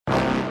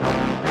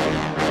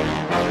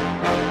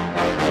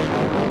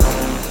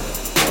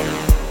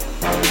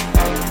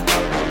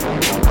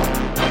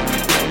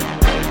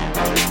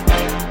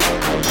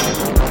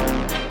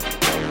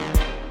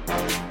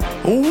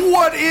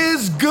What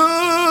is good,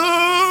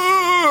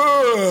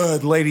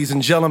 ladies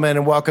and gentlemen,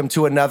 and welcome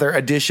to another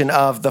edition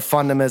of the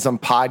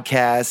Fundamism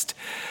Podcast.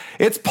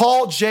 It's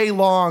Paul J.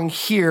 Long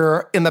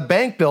here in the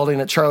bank building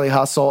at Charlie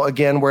Hustle,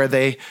 again, where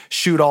they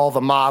shoot all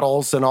the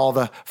models and all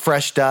the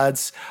fresh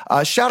duds.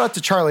 Shout out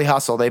to Charlie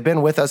Hustle. They've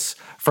been with us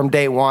from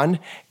day one,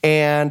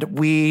 and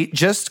we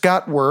just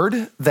got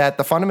word that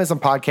the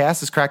Fundamism Podcast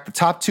has cracked the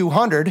top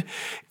 200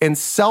 in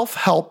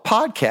self-help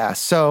podcasts.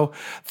 So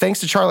thanks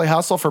to Charlie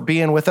Hustle for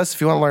being with us.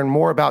 If you want to learn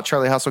more about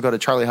Charlie Hustle, go to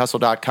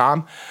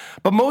charliehustle.com.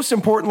 But most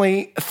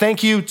importantly,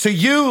 thank you to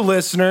you,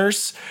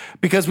 listeners,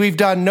 because we've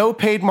done no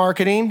paid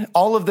marketing.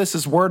 All of this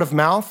is word of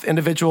mouth,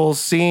 individuals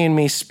seeing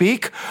me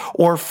speak,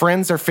 or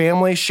friends or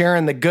family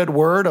sharing the good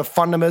word of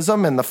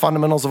Fundamism and the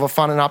fundamentals of a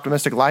fun and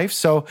optimistic life.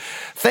 So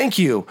thank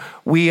you.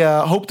 We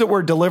hope that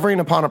we're delivering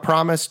upon a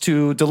promise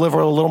to deliver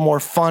a little more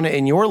fun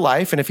in your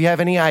life. And if you have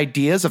any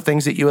ideas of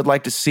things that you would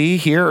like to see,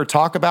 hear, or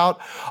talk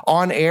about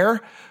on air,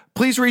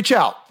 please reach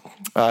out.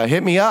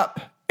 Hit me up.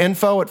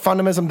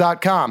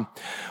 info@fundamism.com.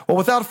 Well,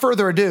 without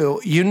further ado,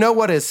 you know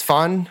what is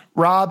fun,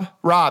 Rob?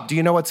 Rob, do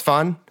you know what's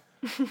fun?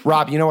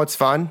 Rob, you know what's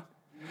fun?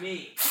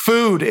 Me.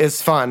 Food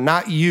is fun,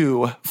 not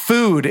you.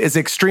 Food is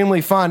extremely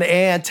fun.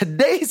 And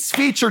today's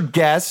featured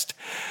guest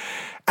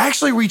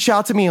actually reached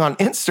out to me on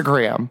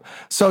Instagram.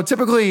 So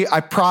typically I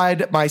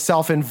pride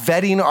myself in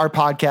vetting our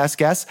podcast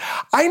guests.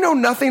 I know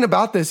nothing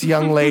about this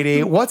young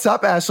lady. What's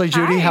up, Ashley,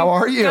 Judy? Hi. How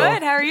are you?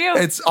 Good. How are you?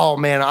 Oh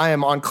man, I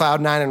am on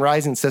cloud nine and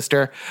rising,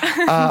 sister.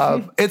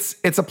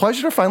 It's a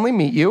pleasure to finally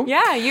meet you.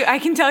 Yeah, I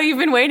can tell you've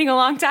been waiting a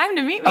long time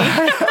to meet me.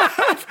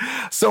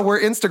 So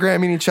we're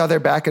Instagramming each other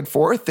back and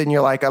forth, and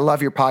you're like, I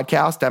love your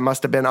podcast. I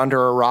must have been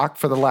under a rock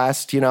for the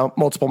last,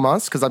 multiple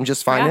months because I'm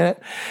just finding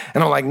it.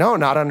 And I'm like, no,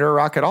 not under a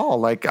rock at all.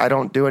 Like, I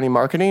don't do any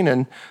marketing,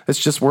 and it's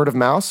just word of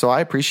mouth. So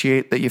I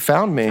appreciate that you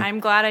found me.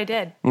 I'm glad I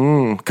did.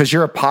 Because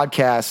you're a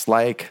podcast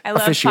I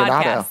love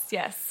aficionado. podcasts,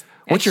 yes.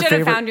 What's your favorite? I should have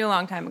favorite? found you a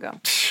long time ago.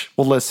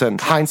 Well, listen,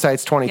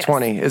 hindsight's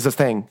 2020 is a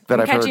thing that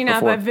I've heard Catching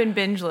up, before. I've been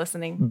binge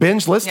listening.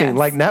 Binge listening, Yes,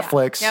 like yeah.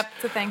 Netflix. Yep,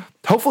 it's a thing.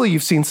 Hopefully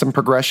you've seen some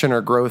progression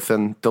or growth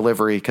in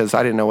delivery, because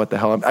I didn't know what the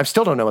hell I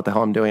still don't know what the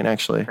hell I'm doing,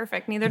 actually.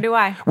 Perfect. Neither do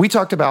I. We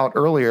talked about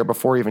earlier,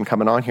 before even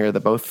coming on here,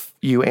 that both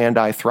you and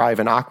I thrive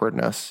in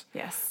awkwardness.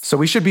 Yes. So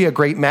we should be a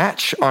great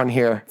match on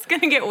here. It's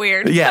going to get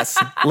weird. Yes,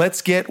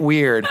 let's get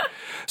weird.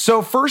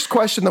 So first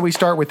question that we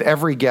start with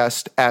every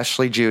guest,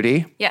 Ashley,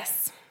 Judy.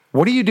 Yes.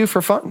 What do you do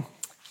for fun?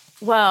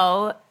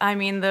 Well, I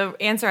mean, the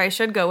answer I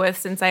should go with,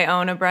 since I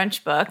own a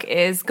brunch book,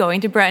 is going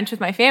to brunch with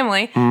my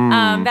family.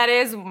 That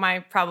is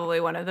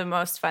probably one of the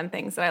most fun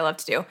things that I love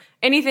to do.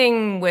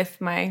 Anything with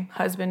my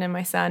husband and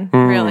my son,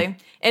 really.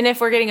 And if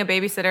we're getting a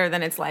babysitter,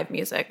 then it's live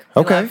music.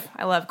 Okay.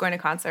 I love going to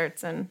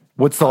concerts. And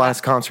What's the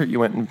last concert you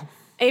went and...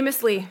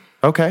 Amos Lee.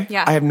 Okay.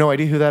 Yeah. I have no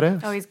idea who that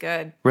is. Oh, he's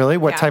good. Really?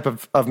 What Yeah. type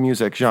of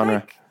music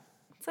genre?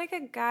 It's like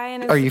a guy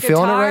in a Are you guitar,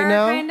 feeling it right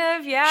now? Kind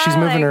of, yeah. She's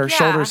moving her yeah,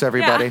 shoulders,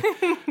 everybody.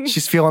 Yeah.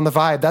 She's feeling the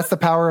vibe. That's the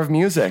power of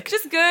music.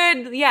 Just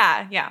good.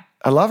 Yeah.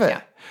 I love it.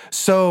 Yeah.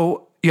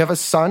 So you have a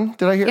son,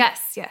 did I hear?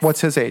 Yes.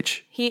 What's his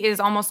age? He is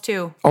almost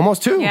 2.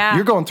 Almost 2? Yeah.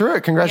 You're going through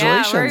it.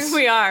 Congratulations. Yeah,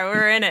 we are.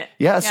 We're in it.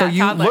 Yeah, so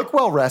you toddler. look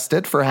well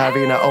rested for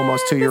having an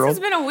almost 2-year-old. This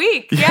has been a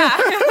week. Yeah.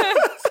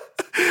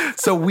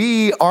 So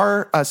we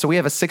have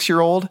a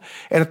 6-year-old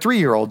and a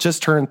 3-year-old,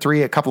 just turned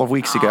 3 a couple of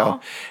weeks ago.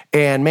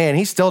 And man,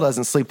 he still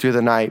doesn't sleep through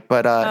the night.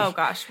 But Oh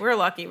gosh, we're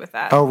lucky with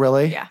that. Oh,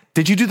 really? Yeah.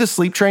 Did you do the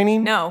sleep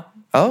training? No.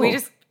 Oh. We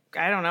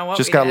I don't know what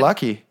Just we got did.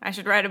 lucky. I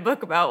should write a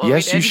book about what we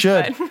did. Yes, you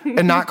should. but-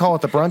 And not call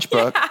it the brunch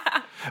book.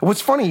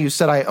 What's funny, you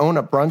said I own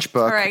a brunch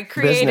book. Or I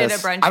created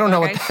business. a brunch book. I don't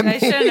know what that I means.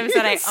 shouldn't have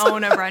said I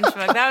own a brunch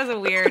book. That was a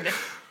weird...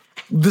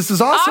 This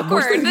is awesome.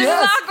 Awkward. This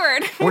is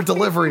awkward. We're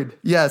delivering.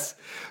 Yes.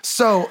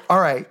 So, all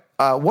right.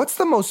 What's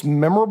the most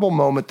memorable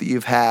moment that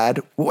you've had?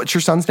 What's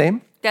your son's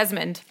name?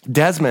 Desmond.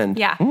 Desmond.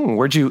 Yeah.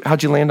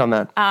 How'd you land on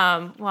that?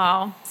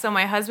 Well, so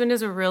my husband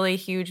is a really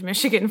huge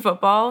Michigan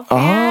football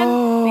fan.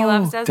 Oh, He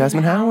loves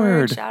Desmond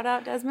Howard. Shout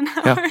out Desmond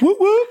Howard. Yeah. Whoop,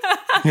 whoop.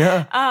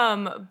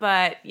 Yeah.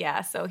 But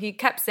yeah, so he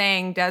kept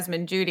saying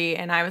Desmond Judy,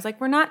 and I was like,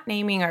 we're not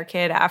naming our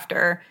kid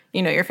after,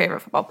 your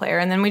favorite football player.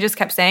 And then we just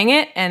kept saying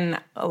it, and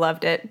I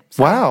loved it.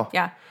 So, Wow.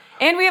 Yeah.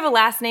 And we have a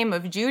last name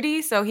of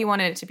Judy, so he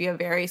wanted it to be a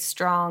very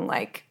strong,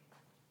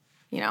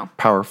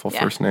 Powerful Yeah.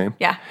 first name.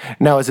 Yeah.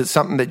 Now, is it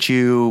something that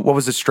what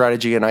was the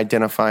strategy in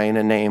identifying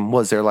a name?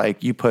 Was there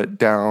you put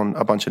down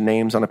a bunch of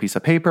names on a piece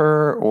of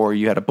paper, or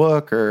you had a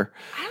book, or?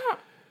 I don't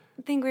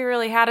think we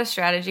really had a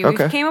strategy.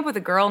 Okay. We came up with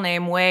a girl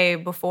name way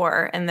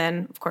before, and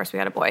then, of course, we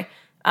had a boy.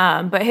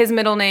 But his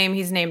middle name,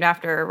 he's named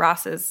after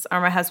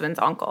my husband's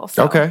uncle.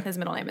 So Okay. his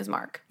middle name is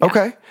Mark. Yeah.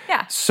 Okay.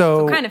 Yeah.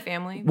 So kind of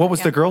family. What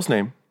was yeah. the girl's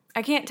name?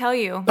 I can't tell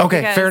you.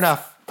 Okay, because- fair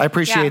enough. I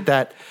appreciate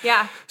that.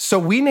 Yeah. So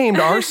we named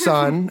our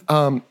son,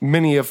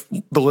 many of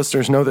the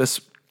listeners know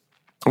this,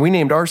 we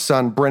named our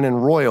son Brennan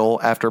Royal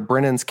after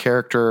Brennan's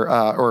character,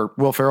 or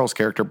Will Ferrell's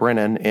character,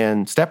 Brennan,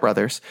 in Step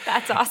Brothers.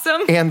 That's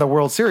awesome. And the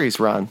World Series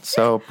run.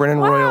 So Brennan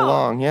Royal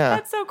Long, yeah.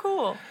 That's so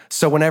cool.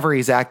 So whenever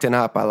he's acting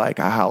up, I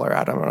holler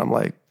at him and I'm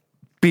like,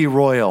 be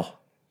royal.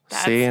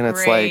 See, and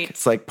great.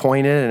 it's like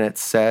pointed and it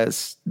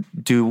says,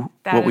 do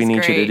what we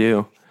need you to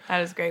do.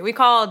 That is great. We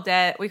call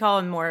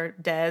him more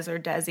Des or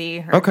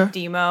Desi or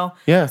Demo.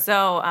 Yeah.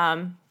 So,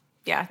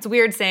 yeah, it's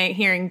weird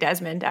hearing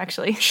Desmond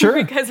actually. Sure.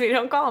 Because we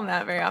don't call him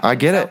that very often. I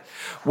get it.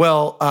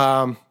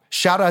 Well,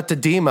 shout out to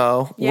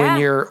Demo when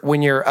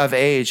you're of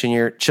age and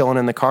you're chilling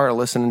in the car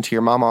listening to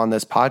your mama on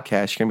this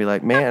podcast. You're gonna be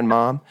like, man,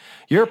 Mom,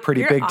 you're a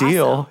pretty big awesome.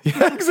 deal.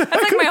 Yeah, exactly.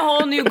 That's like my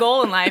whole new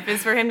goal in life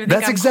is for him to think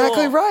That's I'm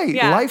exactly cool. right.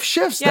 Yeah. Life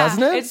shifts,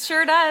 doesn't it? It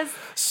sure does.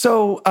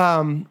 So,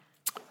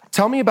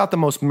 tell me about the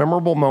most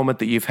memorable moment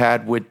that you've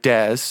had with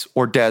Des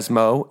or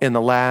Desmo in the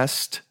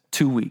last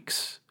 2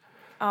 weeks.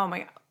 Oh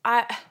my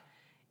God.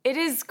 It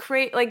is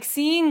great. Like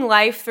seeing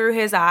life through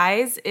his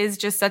eyes is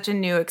just such a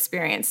new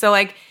experience. So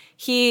like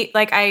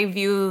I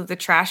view the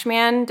trash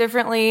man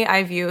differently.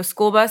 I view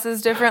school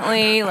buses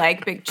differently,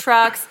 like big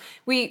trucks.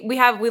 We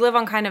live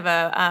on kind of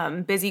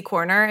a busy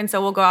corner, and so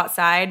we'll go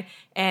outside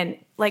and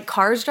like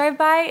cars drive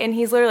by, and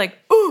he's literally like,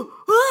 ooh,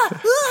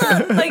 ah,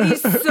 ah. Like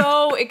he's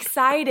so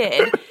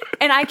excited,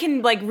 and I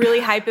can like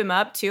really hype him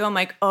up too. I'm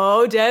like,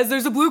 oh, Des,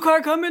 there's a blue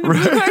car coming,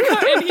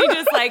 and he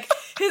just like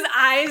his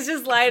eyes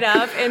just light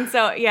up, and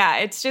so yeah,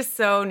 it's just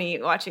so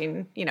neat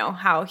watching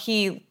how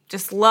he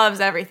just loves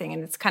everything,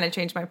 and it's kind of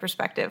changed my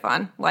perspective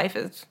on life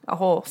as a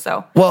whole.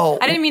 So, well,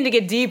 I didn't mean to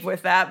get deep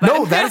with that, but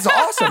no, that is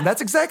awesome.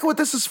 That's exactly what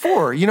this is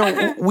for.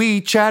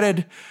 We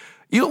chatted.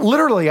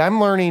 Literally, I'm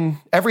learning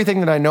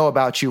everything that I know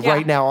about you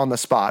right now on the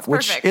spot,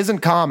 which isn't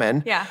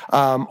common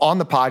on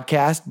the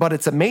podcast, but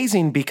it's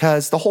amazing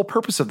because the whole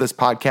purpose of this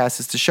podcast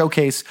is to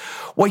showcase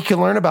what you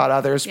can learn about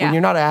others when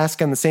you're not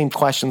asking the same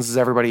questions as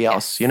everybody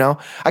else.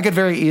 I could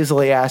very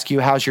easily ask you,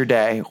 how's your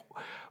day?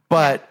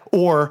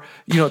 Or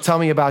tell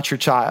me about your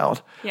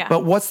child. Yeah.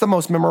 But what's the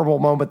most memorable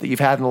moment that you've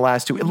had in the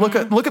last 2 weeks? Look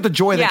at the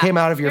joy that came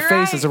out of your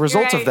face as a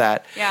result of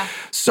that. Yeah.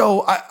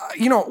 So,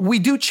 we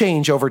do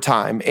change over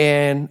time,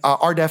 and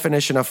our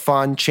definition of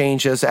fun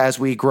changes as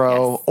we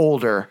grow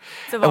older.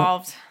 It's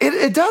evolved.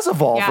 It does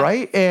evolve,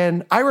 right?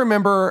 And I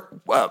remember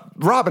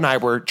Rob and I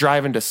were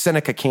driving to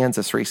Seneca,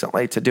 Kansas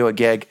recently to do a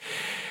gig.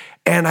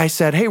 And I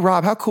said, hey,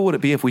 Rob, how cool would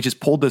it be if we just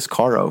pulled this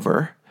car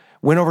over,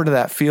 went over to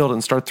that field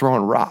and started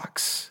throwing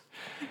rocks?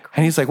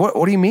 And he's like,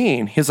 what do you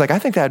mean? He's like, I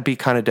think that'd be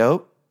kind of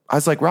dope. I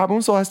was like, Rob, when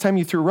was the last time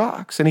you threw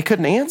rocks? And he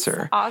couldn't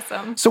answer. That's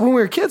awesome. So when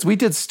we were kids, we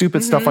did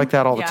stupid stuff like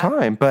that all the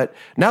time. But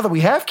now that we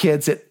have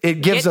kids,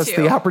 it gives us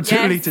the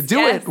opportunity to do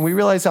it. And we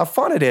realize how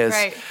fun it is.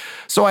 Right.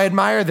 So I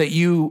admire that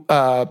you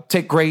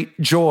take great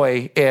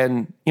joy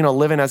in,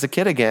 living as a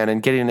kid again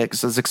and getting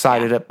as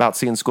excited about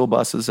seeing school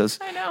buses as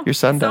your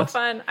son does. So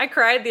fun. I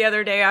cried the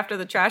other day after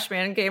the trash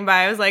man came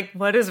by. I was like,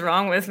 what is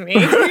wrong with me?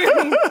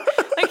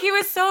 Like he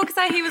was so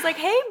excited. He was like,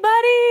 hey,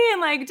 buddy.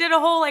 And like did a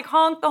whole like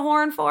honk the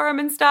horn for him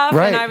and stuff.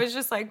 Right. And I was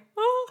just like,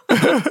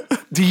 oh.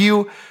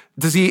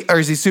 Is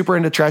he super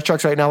into trash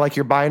trucks right now? Like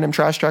you're buying him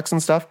trash trucks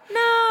and stuff?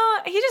 No,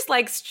 he just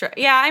likes,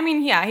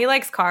 he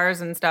likes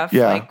cars and stuff,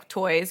 like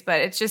toys,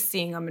 but it's just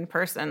seeing them in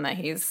person that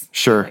he's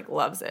like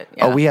loves it.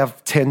 Yeah. Oh, we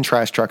have 10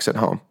 trash trucks at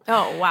home.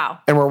 Oh, wow.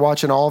 And we're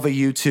watching all the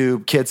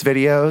YouTube kids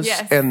videos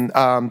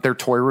and their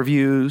toy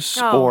reviews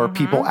or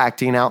people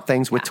acting out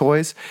things with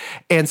toys.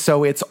 And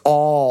so it's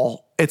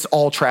all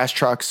trash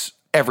trucks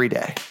every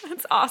day.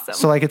 That's awesome.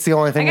 So like it's the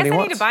only thing that he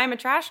wants. I need to buy him a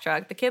trash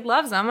truck. The kid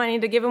loves them. I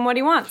need to give him what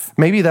he wants.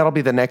 Maybe that'll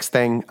be the next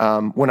thing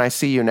when I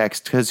see you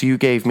next, because you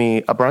gave me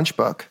a brunch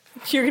book.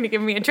 You're going to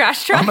give me a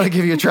trash truck? I'm going to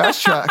give you a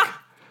trash truck.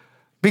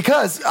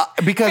 Because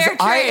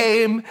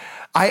I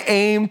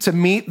aim to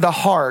meet the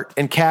heart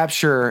and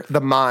capture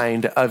the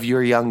mind of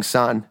your young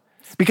son.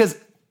 Because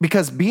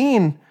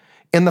being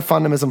in the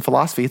fundamentalism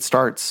philosophy, it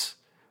starts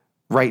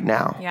right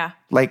now. Yeah.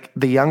 Like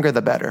the younger,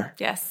 the better.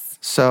 Yes.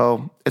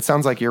 So it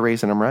sounds like you're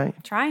raising them right.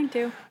 Trying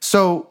to.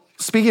 So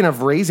speaking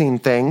of raising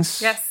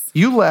things,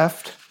 you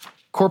left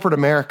corporate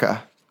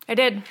America. I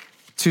did.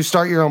 To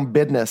start your own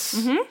business.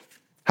 Mm-hmm.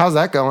 How's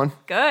that going?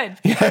 Good.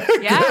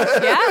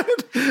 Yeah.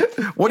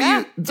 What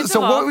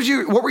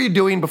were you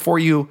doing before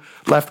you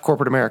left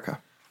corporate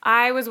America?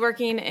 I was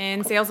working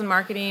in sales and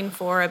marketing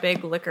for a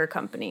big liquor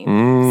company.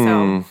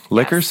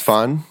 Liquor's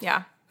fun.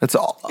 Yeah. That's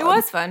all. It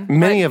was fun.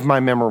 Many of my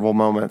memorable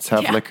moments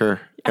have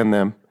liquor in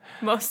them.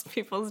 Most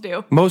people's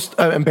do. Most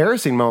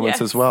embarrassing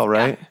moments as well,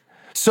 right? Yeah.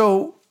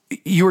 So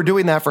you were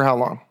doing that for how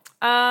long?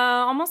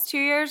 Almost 2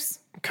 years.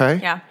 Okay.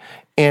 Yeah.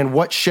 And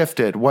what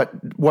shifted?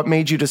 What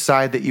made you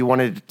decide that you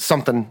wanted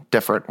something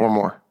different or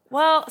more?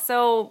 Well,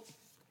 so,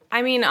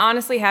 I mean,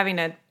 honestly, having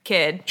a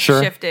kid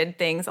shifted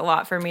things a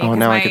lot for me. Oh,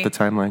 now I get the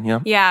timeline,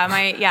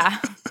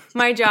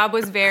 My job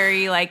was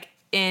very, like,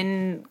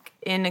 in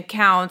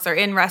accounts or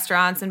in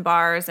restaurants and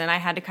bars, and I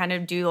had to kind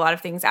of do a lot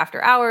of things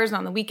after hours and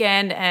on the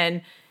weekend,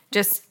 and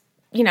just,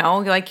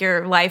 like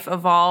your life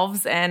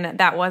evolves, and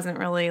that wasn't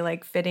really,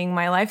 like, fitting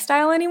my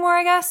lifestyle anymore,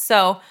 I guess.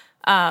 So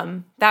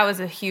that was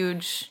a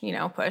huge,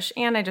 push.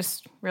 And I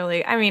just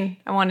really, I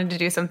wanted to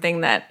do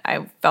something that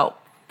I felt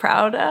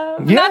proud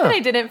of. Yeah. Not that I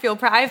didn't feel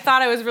proud. I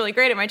thought I was really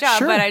great at my job,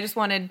 Sure. but I just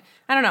wanted,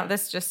 I don't know,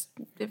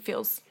 it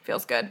feels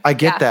good. I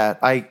get that.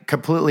 I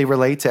completely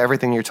relate to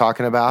everything you're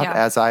talking about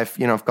as I've,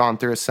 gone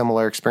through a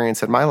similar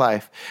experience in my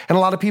life. And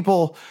a lot of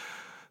people,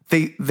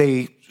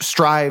 they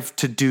strive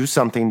to do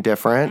something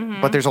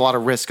different, but there's a lot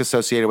of risk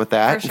associated with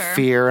that, and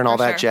fear and all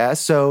that jazz.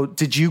 So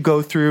did you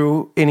go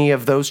through any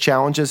of those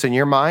challenges in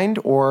your mind,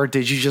 or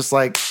did you just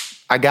like,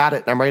 I got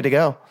it, I'm ready to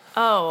go?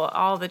 Oh,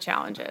 all the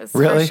challenges.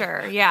 Really? For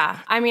sure. Yeah.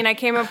 I mean, I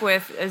came up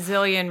with a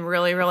zillion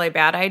really, really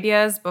bad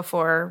ideas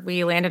before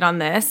we landed on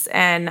this.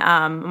 And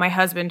my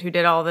husband, who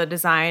did all the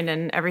design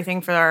and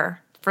everything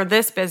for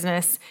this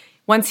business,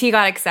 once he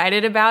got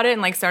excited about it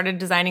and like started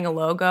designing a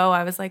logo,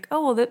 I was like,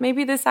 oh, well,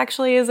 maybe this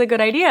actually is a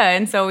good idea.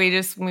 And so we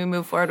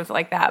moved forward with it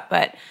like that.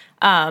 But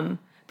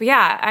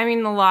yeah, I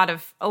mean, a lot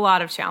of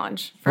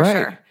challenge for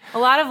sure. A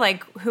lot of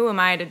like, who am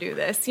I to do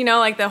this?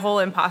 Like the whole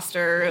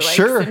imposter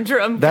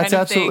syndrome. That's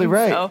absolutely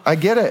right. So. I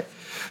get it.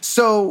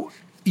 So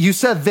you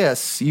said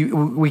this.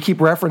 We keep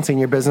referencing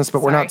your business,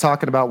 but we're not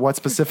talking about what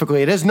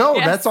specifically it is. No,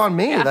 that's on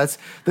me. Yeah.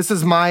 This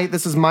is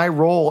my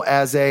role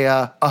as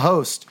a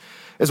host.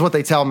 Is what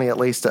they tell me, at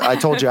least. I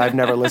told you I've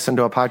never listened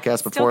to a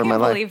podcast before in my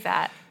life. Still can't believe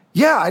that.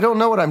 Yeah, I don't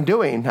know what I'm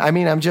doing. I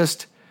mean,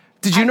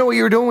 did you know what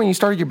you were doing when you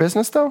started your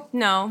business, though?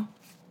 No.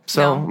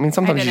 So, I mean,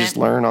 sometimes you just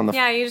learn on the...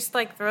 Yeah, you just,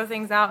 like, throw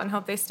things out and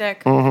hope they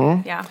stick.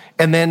 Mm-hmm. Yeah.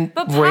 And then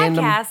But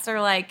podcasts are,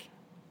 like,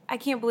 I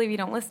can't believe you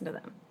don't listen to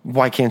them.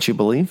 Why can't you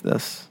believe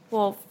this?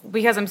 Well,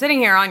 because I'm sitting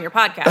here on your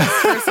podcast,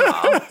 first of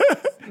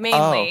all.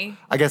 Mainly.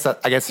 Oh, I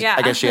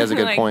guess she has a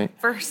good like, point.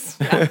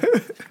 First, yeah.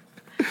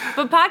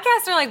 But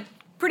podcasts are, like,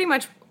 pretty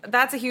much...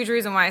 That's a huge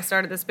reason why I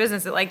started this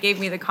business. It like gave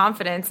me the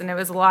confidence, and it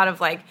was a lot of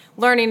like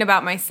learning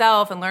about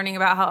myself and learning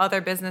about how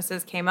other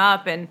businesses came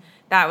up, and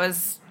that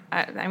was,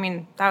 I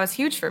mean, that was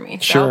huge for me.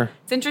 Sure. So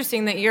it's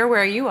interesting that you're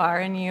where you are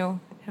and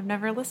you have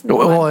never listened to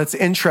Well, one. it's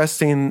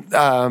interesting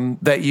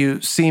that you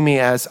see me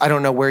as, I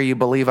don't know where you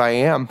believe I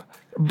am,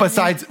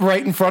 besides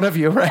right in front of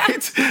you,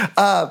 right?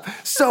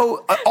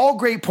 So all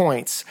great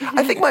points.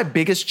 I think my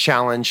biggest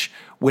challenge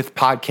with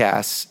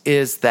podcasts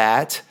is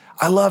that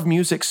I love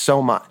music so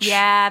much.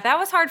 Yeah, that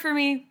was hard for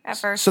me at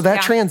first. So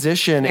that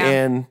transition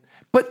in,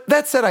 but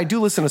that said, I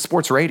do listen to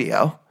sports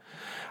radio.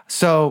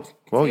 So,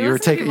 well, you were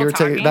taking,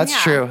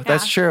 that's true. Yeah.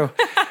 That's true.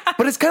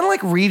 But it's kind of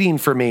like reading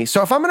for me.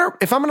 So if I'm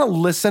going to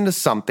listen to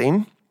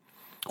something,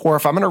 or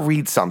if I'm going to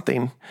read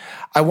something,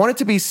 I want it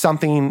to be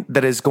something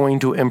that is going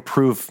to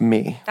improve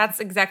me. That's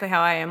exactly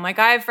how I am. Like,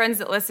 I have friends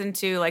that listen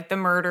to, like, the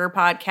murder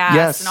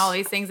podcast and all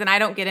these things, and I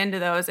don't get into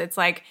those. It's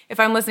like, if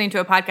I'm listening to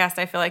a podcast,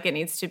 I feel like I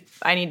need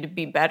to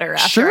be better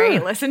after I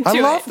listen to it. I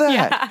love that.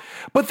 Yeah.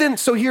 But then,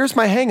 so here's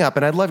my hang up,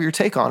 and I'd love your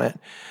take on it.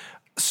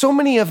 So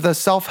many of the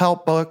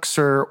self-help books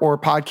or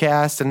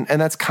podcasts,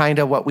 and that's kind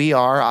of what we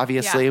are,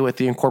 obviously, with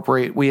we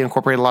incorporate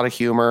a lot of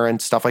humor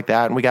and stuff like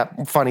that, and we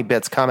got funny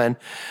bits coming.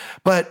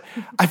 But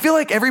I feel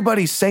like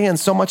everybody's saying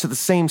so much of the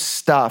same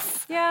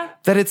stuff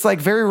that it's like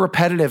very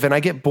repetitive, and I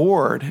get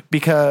bored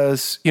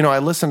because, I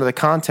listen to the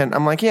content.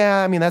 I'm like,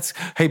 I mean, that's,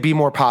 hey, be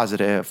more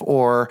positive,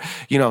 or,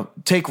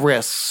 take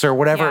risks or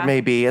whatever it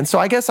may be. And so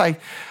I guess I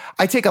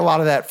take a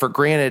lot of that for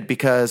granted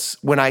because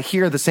when I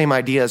hear the same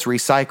ideas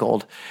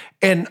recycled,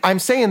 and I'm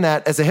saying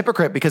that as a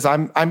hypocrite because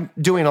I'm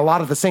doing a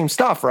lot of the same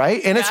stuff,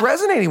 right? And it's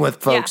resonating with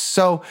folks. Yeah.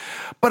 So,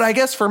 but I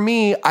guess for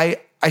me,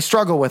 I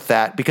struggle with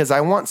that because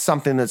I want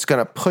something that's going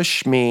to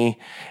push me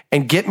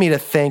and get me to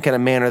think in a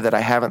manner that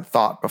I haven't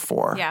thought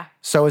before. Yeah.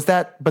 So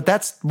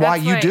that's why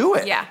you do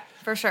it. Yeah,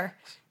 for sure.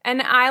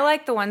 And I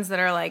like the ones that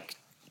are like,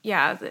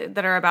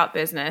 that are about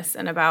business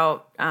and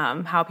about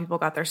how people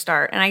got their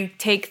start. And I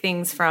take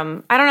things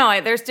from, I don't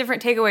know, there's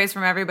different takeaways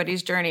from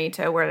everybody's journey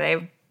to where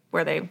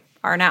they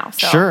are now.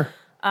 So, sure.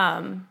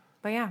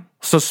 But yeah.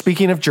 So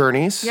speaking of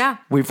journeys,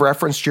 we've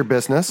referenced your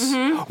business.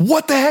 Mm-hmm.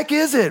 What the heck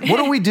is it? What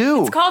do we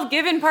do? It's called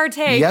Give and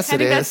Partake. Yes, I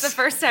think that's the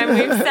first time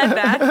we've said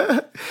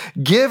that.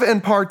 Give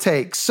and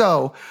Partake.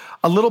 So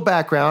a little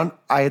background.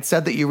 I had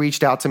said that you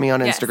reached out to me on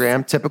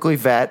Instagram, typically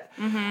vet.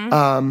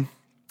 Mm-hmm.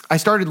 I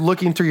started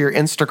looking through your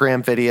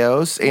Instagram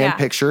videos and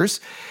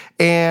pictures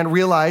and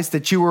realized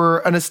that you were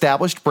an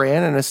established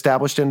brand, an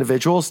established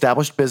individual,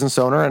 established business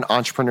owner, an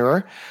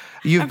entrepreneur.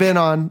 You've been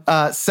on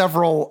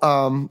several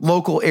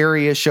local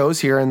area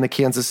shows here in the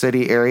Kansas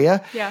City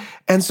area. Yeah.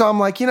 And so I'm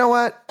like, you know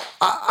what?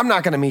 I'm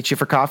not going to meet you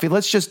for coffee.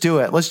 Let's just do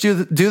it. Let's do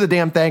the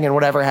damn thing, and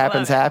whatever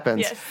happens,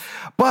 happens. Yes.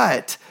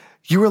 But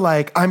you were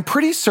like, I'm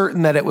pretty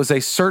certain that it was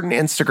a certain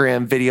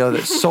Instagram video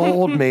that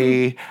sold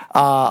me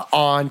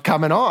on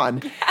coming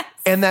on. Yes.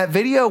 And that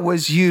video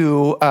was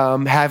you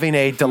having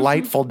a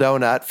delightful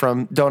donut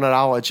from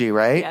Donutology,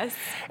 right? Yes.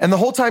 And the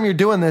whole time you're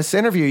doing this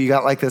interview, you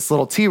got like this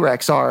little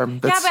T-Rex arm.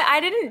 But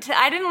I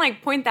didn't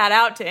like point that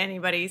out to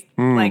anybody.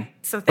 Like,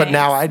 so thanks. But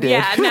now I did.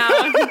 Yeah,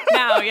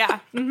 now, yeah.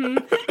 Mm-hmm.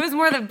 It was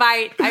more the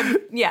bite.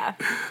 Yeah.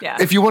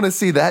 If you want to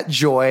see that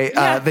joy,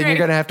 then you're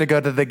going to have to go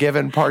to the Give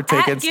and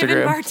Partake Instagram. Give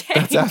and Partake.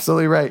 That's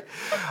absolutely right.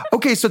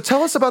 Okay, so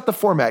tell us about the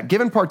format,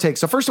 Give and Partake.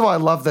 So first of all, I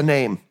love the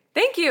name.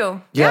 Thank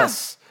you.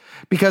 Yes. Yeah.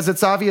 Because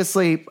it's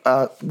obviously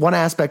one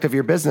aspect of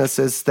your business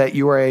is that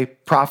you are a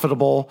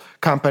profitable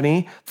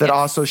company that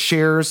also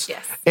shares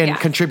and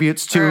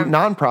contributes to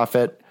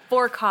nonprofit.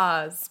 For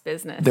cause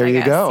business. There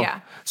you go.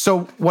 Yeah.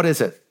 So what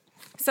is it?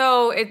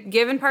 So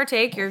give and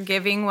partake. You're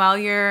giving while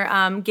you're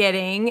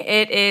getting.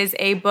 It is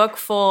a book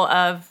full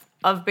of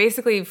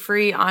basically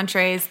free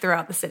entrees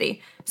throughout the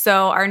city.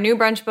 So our new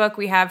brunch book,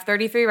 we have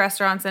 33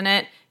 restaurants in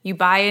it. You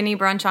buy any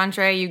brunch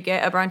entree, you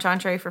get a brunch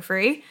entree for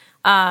free.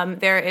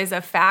 There is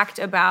a fact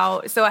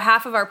about, so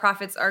half of our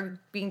profits are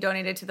being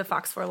donated to the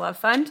Fox for Love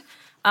Fund.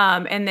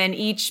 And then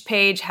each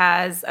page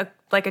has a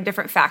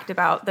different fact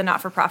about the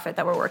not-for-profit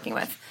that we're working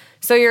with.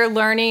 So you're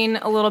learning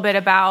a little bit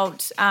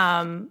about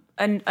a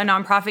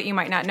nonprofit you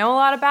might not know a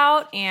lot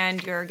about,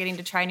 and you're getting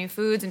to try new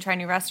foods and try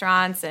new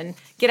restaurants and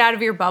get out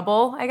of your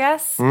bubble, I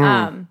guess.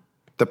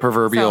 The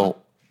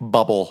proverbial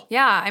bubble.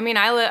 Yeah, I mean,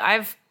 I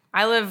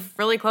live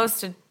really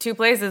close to two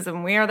places,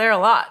 and we are there a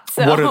lot.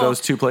 So. What are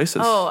those two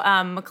places?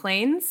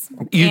 McLean's.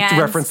 You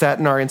referenced that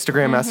in our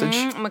Instagram message?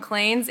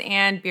 McLean's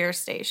and Beer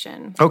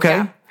Station. Okay.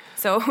 Yeah.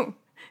 So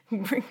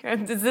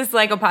is this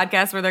like a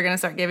podcast where they're going to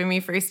start giving me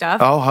free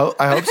stuff? Oh,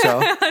 I hope so.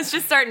 Let's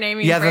just start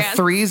naming brands. brands. The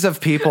threes of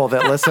people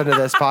that listen to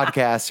this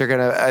podcast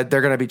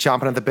they're gonna be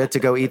chomping at the bit to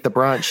go eat the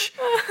brunch.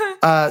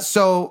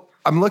 So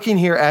I'm looking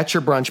here at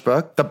your brunch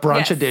book, the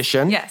brunch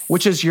edition,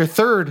 which is your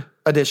third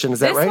edition.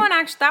 Is that right? This one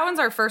that one's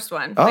our first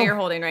one that you're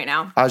holding right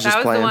now. I was just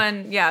playing. The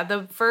one. Yeah,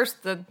 the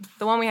first, the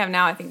one we have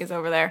now, I think, is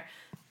over there.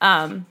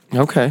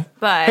 Okay.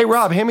 But hey,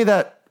 Rob, hand me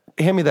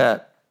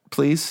that,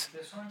 please.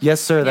 This one? Yes,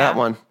 sir. Yeah. That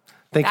one.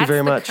 Thank you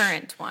very much. That's the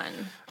current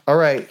one. All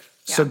right.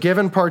 Yeah. So give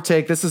and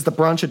partake. This is the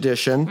brunch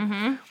edition.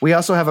 Mm-hmm. We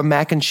also have a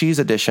mac and cheese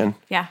edition.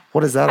 Yeah.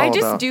 What is that all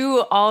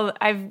about?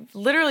 I've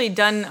literally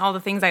done all the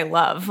things I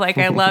love. Like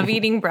I love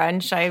eating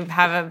brunch. I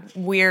have a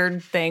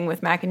weird thing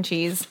with mac and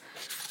cheese.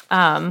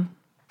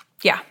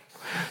 Yeah.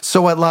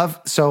 So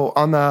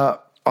on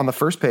the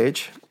first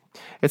page,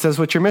 it says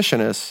what your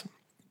mission is.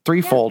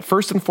 Threefold. Yeah.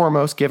 First and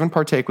foremost, Give and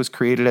Partake was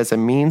created as a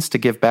means to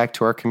give back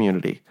to our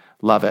community.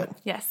 Love it.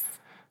 Yes.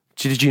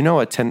 Did you know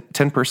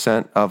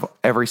 10% of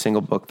every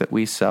single book that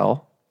we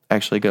sell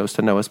actually goes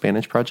to Noah's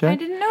Spanish Project? I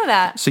didn't know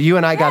that. So you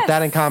and I got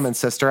that in common,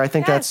 sister. I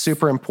think that's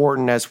super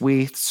important as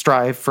we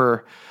strive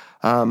for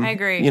I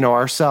agree.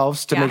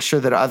 Ourselves to make sure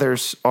that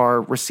others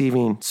are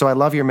receiving. So I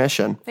love your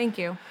mission. Thank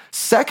you.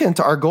 Second,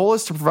 our goal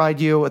is to provide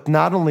you with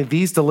not only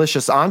these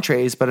delicious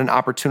entrees, but an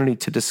opportunity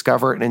to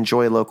discover and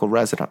enjoy local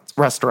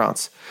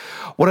restaurants.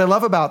 What I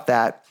love about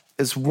that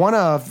is one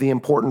of the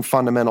important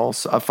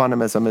fundamentals of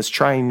Fundamism is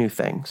trying new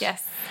things.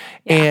 Yes.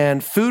 Yeah.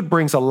 And food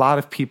brings a lot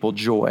of people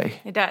joy.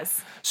 It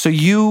does. So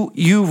you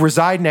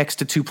reside next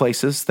to two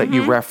places that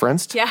you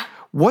referenced. Yeah.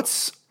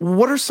 What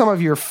are some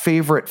of your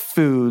favorite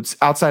foods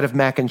outside of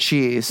mac and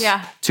cheese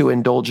to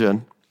indulge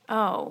in?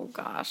 Oh,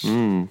 gosh.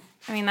 I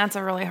mean, that's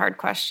a really hard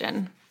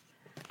question.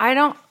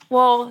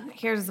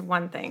 Here's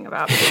one thing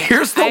about me.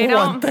 Here's the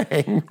one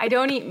thing. I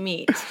don't eat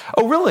meat.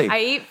 Oh, really? I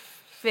eat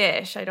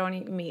fish. I don't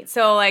eat meat.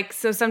 So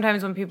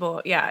sometimes when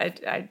people,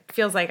 it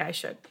feels like I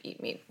should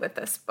eat meat with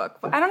this book.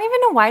 But I don't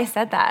even know why I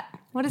said that.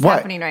 What is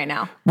happening right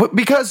now?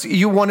 Because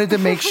you wanted to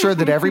make sure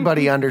that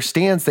everybody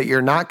understands that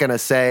you're not going to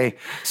say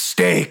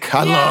steak.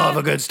 I love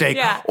a good steak.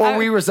 Yeah, or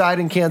we reside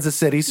in Kansas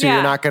City, so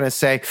you're not going to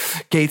say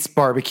Gates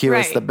Barbecue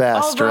is the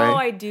best, right? Although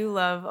I do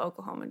love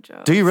Oklahoma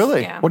Joe's. Do you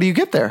really? Yeah. What do you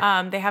get there?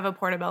 They have a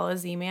Portobello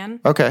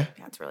Z-Man. Okay.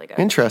 Yeah, it's really good.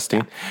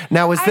 Interesting. Yeah.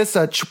 Now, is this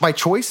by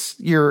choice,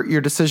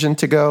 your decision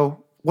to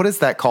go? What is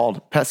that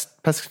called?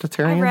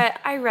 Pescatarian?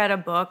 I read a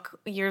book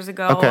years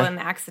ago and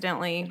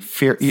accidentally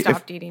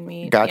stopped eating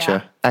meat. Gotcha.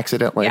 Yeah.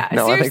 Accidentally. Yeah,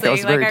 no, I think that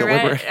was very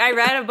deliberate. I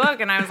read a book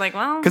and I was like,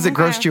 well. Because it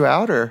grossed you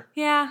out or?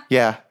 Yeah.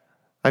 Yeah.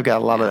 I've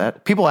got a lot of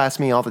that. People ask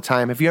me all the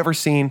time, have you ever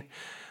seen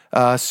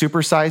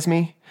Super Size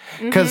Me?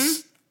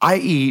 Because I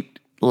eat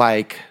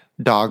like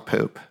dog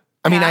poop.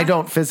 I mean, I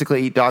don't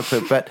physically eat dog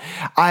poop, but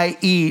I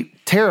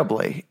eat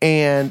terribly.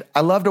 And I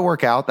love to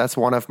work out. That's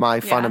one of my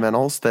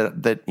fundamentals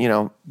that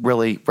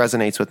really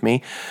resonates with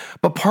me.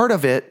 But part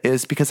of it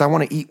is because I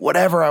want to eat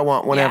whatever I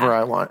want, whenever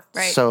I want.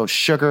 Right. So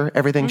sugar,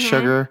 everything's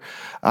sugar.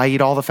 I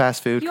eat all the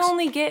fast food. You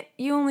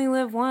only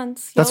live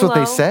once. That's what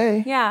they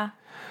say. Yeah.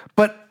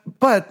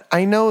 But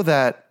I know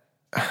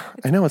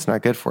it's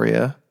not good for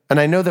you. And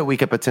I know that we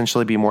could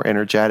potentially be more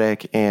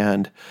energetic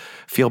and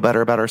feel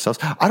better about ourselves.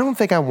 I don't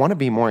think I want to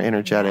be more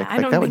energetic.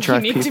 That would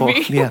drive people.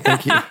 Yeah,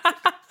 thank you.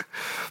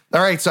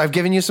 All right, so I've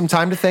given you some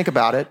time to think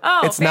about it.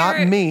 Oh, it's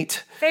not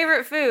meat.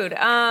 Favorite food.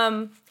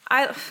 God.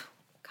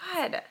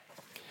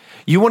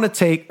 You want to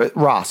take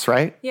Ross,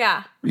 right?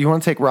 Yeah. You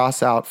want to take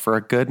Ross out for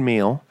a good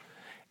meal.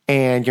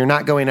 And you're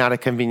not going out of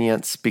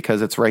convenience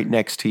because it's right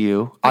next to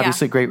you.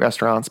 Obviously, great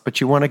restaurants,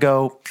 but you want to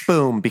go,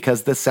 boom,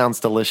 because this sounds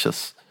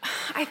delicious.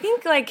 I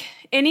think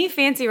any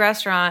fancy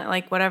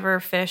restaurant, whatever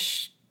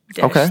fish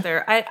dish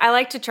there. I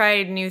like to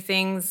try new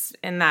things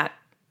in that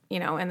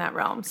in that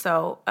realm.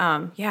 So,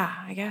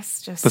 I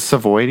guess just The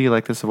Savoy, do you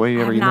like the Savoy?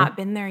 You ever I've eaten not that?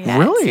 been there yet.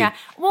 Really? Yeah.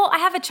 Well, I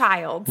have a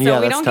child, so Yeah,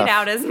 we that's don't tough. get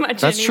out as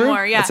much That's anymore.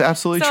 true. Yeah. That's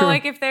absolutely so, true.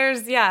 like, if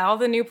there's, all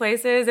the new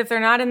places, if they're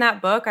not in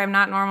that book, I'm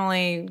not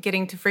normally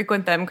getting to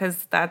frequent them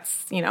because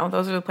that's,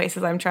 those are the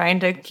places I'm trying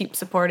to keep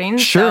supporting.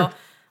 Sure.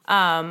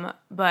 So,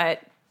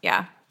 but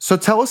yeah. So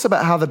tell us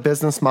about how the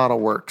business model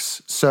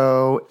works.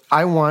 So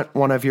I want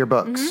one of your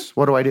books. Mm-hmm.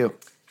 What do I do?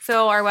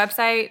 So our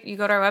website, you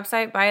go to our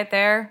website, buy it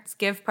there. It's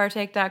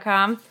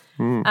givepartake.com.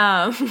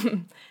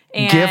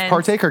 And Give,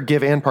 partake, or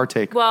give and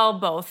partake? Well,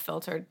 both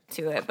filtered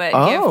to it, but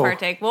Oh, give,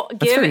 partake. Well,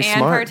 that's give very and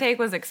smart. partake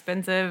was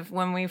expensive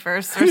when we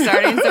first were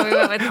starting, so we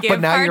went with give,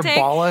 But now partake. you're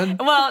balling?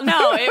 Well,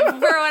 no,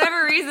 for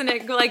whatever reason,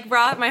 it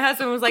brought my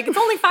husband was like, it's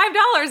only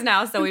 $5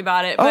 now, so we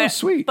bought it. Oh, But,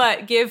 sweet.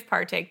 But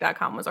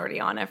givepartake.com was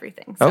already on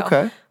everything. So,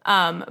 Okay.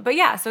 But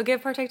yeah, so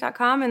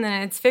givepartake.com, and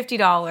then it's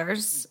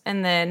 $50,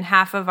 and then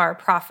half of our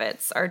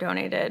profits are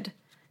donated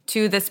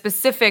to the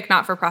specific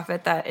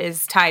not-for-profit that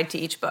is tied to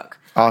each book.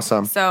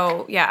 Awesome.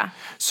 So, yeah.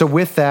 So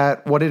with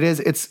that, what it is,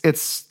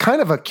 it's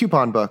kind of a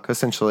coupon book,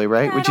 essentially,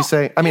 right? Would you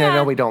say? I mean, I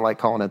know we don't like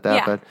calling it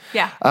that,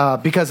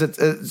 but because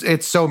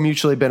it's so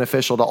mutually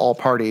beneficial to all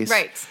parties.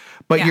 Right.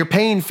 But you're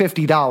paying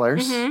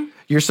 $50.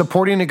 You're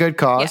supporting a good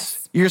cause.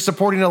 Yes. You're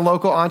supporting a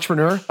local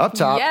entrepreneur up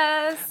top.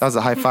 Yes. That was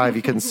a high five.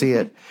 You couldn't see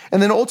it.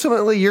 And then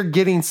ultimately, you're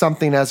getting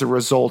something as a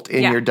result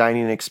in your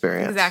dining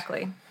experience.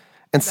 Exactly.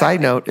 And side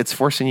note, it's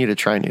forcing you to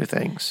try new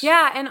things.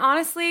 Yeah, and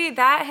honestly,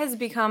 that has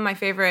become my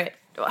favorite.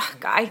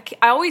 I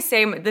always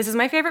say this is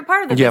my favorite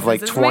part of the business. You have like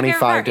This is my favorite 25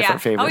 part.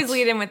 different favorites. I always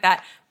lead in with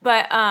that.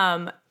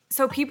 But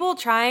so people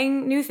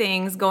trying new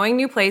things, going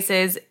new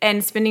places,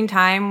 and spending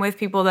time with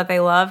people that they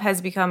love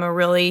has become a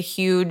really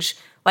huge,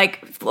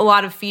 like a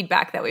lot of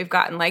feedback that we've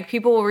gotten. Like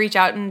people will reach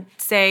out and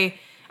say,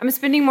 I'm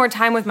spending more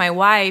time with my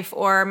wife,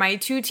 or my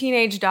 2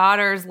 teenage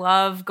daughters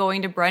love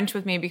going to brunch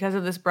with me because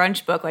of this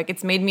brunch book. Like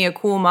it's made me a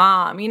cool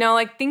mom,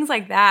 like things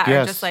like that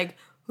are just like,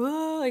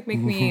 make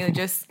me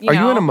just, Are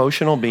you an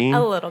emotional being?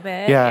 A little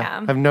bit.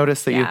 Yeah. I've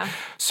noticed that you.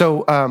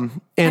 So,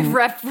 I've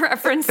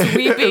referenced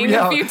weeping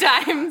a few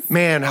times.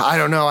 Man, I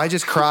don't know. I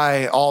just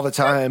cry all the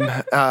time.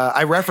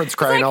 I reference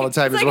crying all the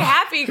time as as well. well.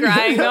 Happy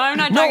crying. No, I'm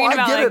not talking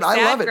about get it. I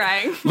sad love it.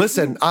 crying.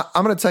 Listen,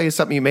 I'm going to tell you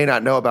something you may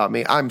not know about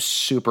me. I'm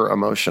super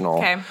emotional.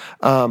 Okay.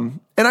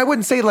 And I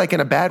wouldn't say like in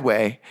a bad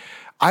way.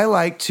 I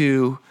like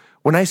to.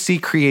 When I see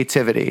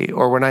creativity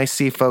or when I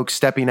see folks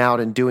stepping out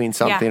and doing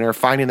something or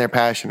finding their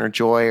passion or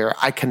joy, or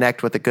I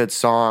connect with a good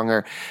song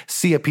or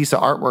see a piece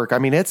of artwork, I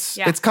mean, it's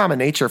common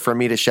nature for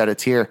me to shed a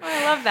tear. Oh,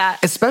 I love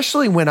that.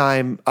 Especially when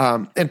I'm,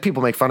 and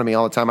people make fun of me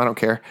all the time. I don't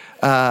care.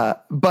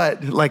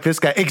 But like this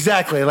guy,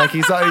 exactly. Like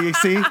you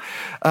see,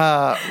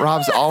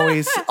 Rob's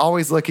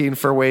always looking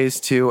for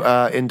ways to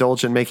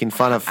indulge in making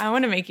fun of. I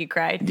want to make you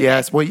cry today.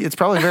 Yes. Well, it's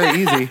probably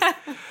very easy.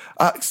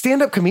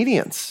 Stand-up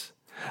comedians.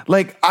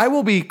 Like I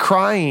will be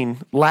crying,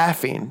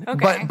 laughing,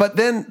 but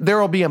then there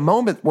will be a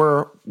moment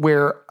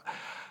where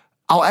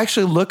I'll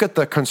actually look at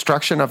the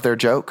construction of their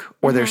joke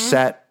or their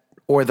set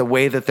or the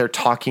way that they're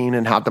talking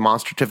and how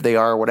demonstrative they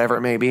are or whatever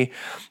it may be.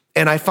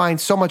 And I find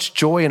so much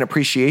joy and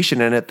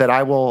appreciation in it that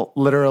I will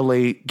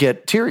literally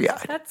get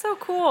teary-eyed. That's so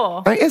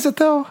cool. Right? Is it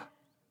though?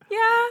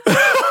 Yeah.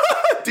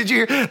 Did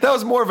you hear? That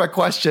was more of a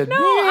question. No,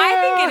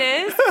 I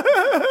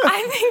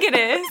think it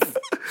is.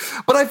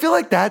 But I feel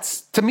like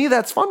to me,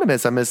 that's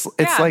fundamentalism.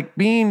 It's like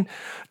being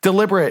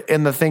deliberate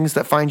in the things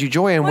that find you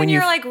joy. And when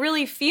you're like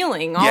really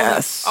feeling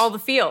all the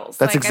feels.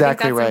 That's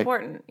exactly I think that's right.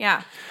 important.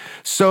 Yeah.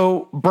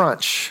 So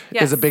brunch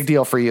is a big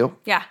deal for you.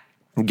 Yeah.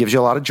 It gives you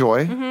a lot of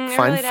joy.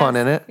 Find really fun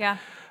does. in it. Yeah.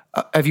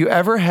 Have you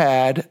ever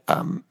had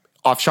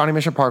off Shawnee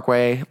Mission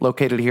Parkway,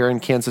 located here in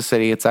Kansas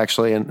City? It's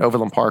actually in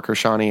Overland Park or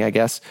Shawnee, I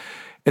guess.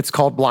 It's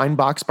called Blind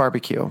Box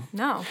Barbecue.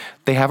 No.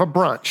 They have a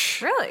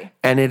brunch. Really?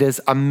 And it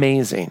is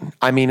amazing.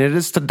 I mean, it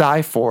is to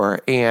die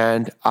for.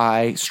 And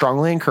I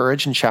strongly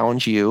encourage and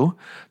challenge you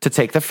to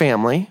take the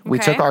family. We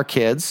took our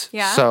kids.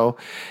 Yeah. So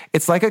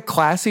it's like a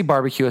classy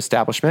barbecue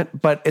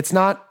establishment, but it's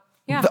not,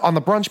 on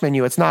the brunch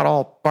menu, it's not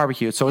all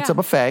barbecue. So it's a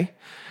buffet.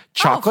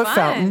 Chocolate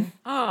fountain.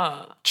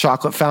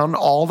 Chocolate fountain,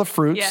 all the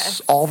fruits,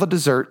 all the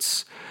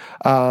desserts.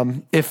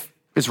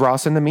 Is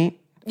Ross into meat?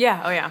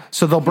 Yeah. Oh, yeah.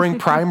 So they'll bring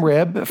prime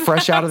rib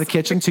fresh out of the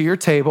kitchen to your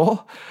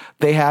table.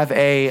 They have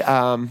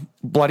a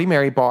Bloody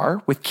Mary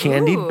bar with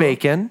candied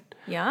bacon.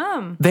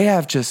 Yum. They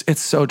have it's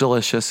so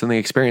delicious, and the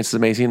experience is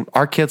amazing.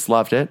 Our kids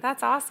loved it.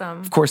 That's awesome.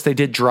 Of course, they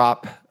did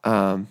drop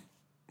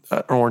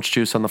orange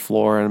juice on the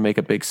floor and make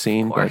a big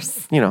scene. Of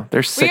course. But,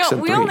 they're 6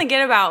 and 3. We only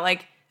get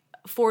about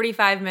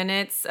 45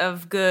 minutes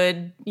of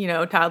good,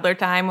 toddler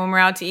time when we're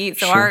out to eat.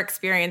 So our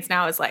experience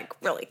now is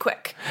really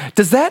quick.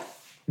 Does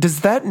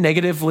that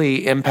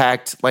negatively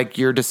impact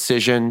your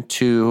decision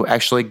to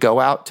actually go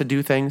out to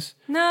do things?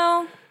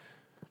 No.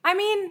 I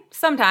mean,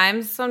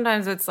 sometimes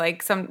it's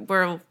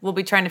we'll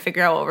be trying to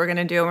figure out what we're going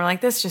to do. And we're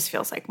like, this just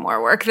feels like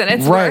more work than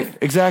it's worth. Right,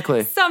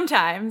 exactly.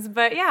 Sometimes.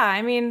 But yeah,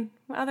 I mean,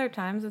 other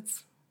times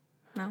it's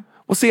no.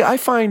 Well, see, I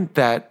find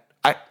that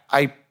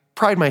I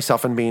pride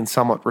myself in being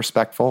somewhat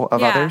respectful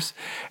of others.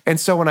 And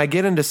so when I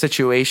get into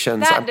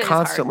situations, I'm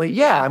constantly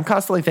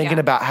thinking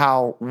about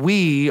how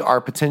we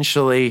are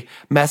potentially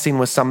messing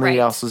with somebody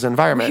else's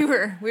environment.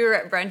 We were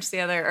at brunch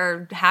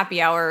or happy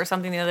hour or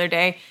something the other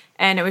day,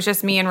 and it was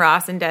just me and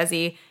Ross and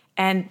Desi.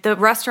 And the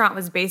restaurant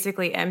was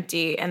basically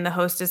empty, and the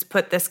hostess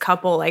put this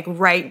couple like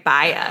right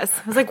by us.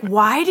 I was like,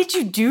 "Why did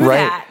you do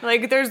that?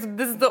 Like, this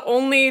is the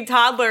only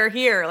toddler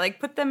here. Like,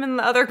 put them in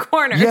the other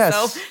corner,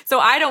 so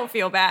I don't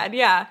feel bad."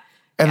 Yeah.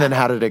 And then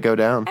how did it go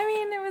down? I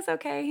mean, it was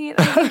okay.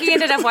 I think he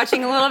ended up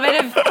watching a little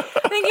bit of.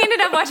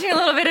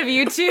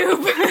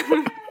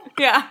 YouTube.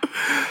 Yeah.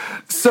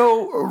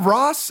 So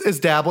Ross is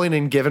dabbling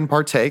in Give and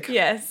Partake.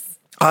 Yes.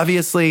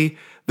 Obviously,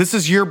 this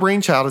is your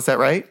brainchild. Is that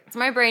right? It's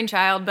my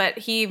brainchild, but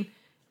he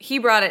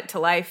brought it to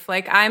life.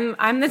 Like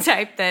I'm the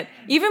type that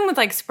even with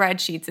like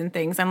spreadsheets and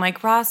things, I'm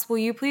like, Ross, will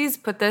you please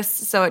put this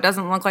so it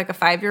doesn't look like a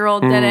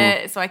 5-year-old did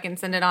it, so I can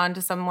send it on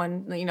to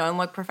someone, and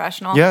look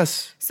professional.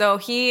 Yes. So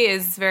he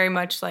is very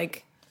much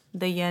like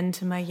the yin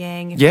to my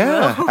yang.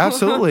 Yeah,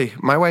 absolutely.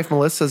 My wife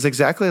Melissa is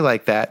exactly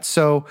like that.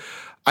 So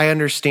I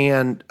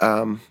understand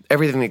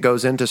everything that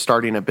goes into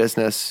starting a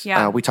business.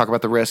 Yeah. We talk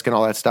about the risk and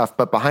all that stuff,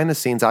 but behind the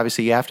scenes,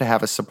 obviously, you have to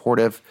have a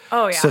supportive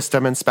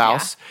system and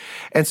spouse.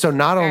 Yeah. And so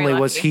not only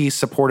was he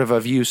supportive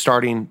of you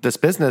starting this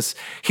business,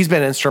 he's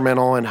been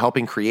instrumental in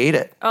helping create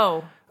it.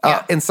 Oh,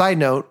 yeah. And side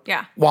note,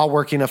 while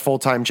working a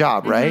full-time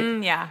job, right?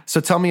 Yeah.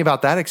 So tell me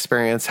about that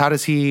experience. How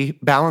does he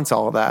balance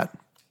all of that?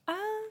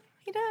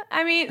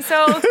 I mean,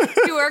 so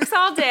he works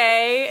all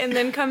day and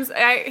then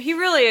he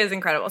really is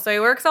incredible. So he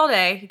works all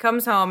day, he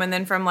comes home, and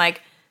then from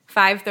like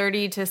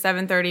 5:30 to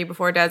 7:30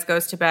 before Des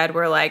goes to bed,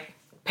 we're like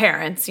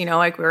parents,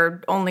 like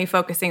we're only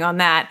focusing on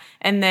that.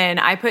 And then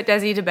I put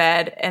Desi to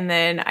bed, and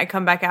then I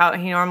come back out,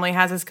 and he normally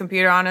has his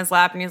computer on his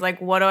lap, and he's like,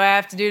 "What do I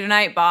have to do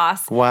tonight,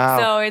 boss?" Wow.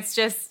 So it's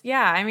just,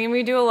 I mean,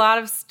 we do a lot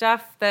of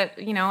stuff that,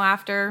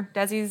 after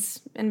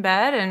Desi's in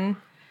bed, and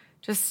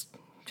just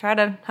try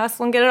to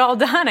hustle and get it all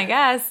done, I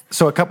guess.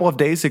 So a couple of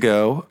days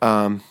ago,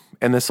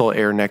 and this will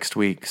air next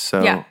week.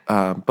 So,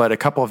 but a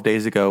couple of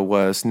days ago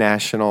was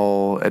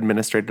National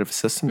Administrative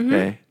Assistant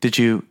Day. Did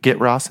you get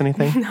Ross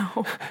anything?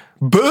 No.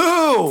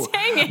 Boo!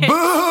 Dang it.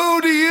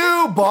 Boo to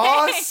you,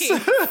 boss!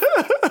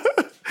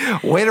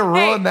 Way to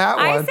ruin that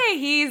one. I say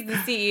he's the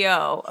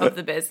CEO of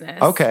the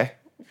business. Okay.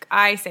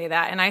 I say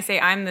that, and I say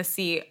I'm the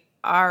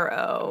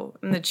CRO,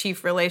 I'm the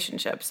Chief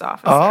Relationships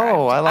Officer.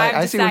 Oh,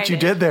 I see what you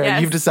did there.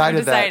 Yes, You've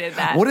decided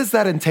that. What does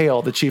that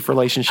entail, the Chief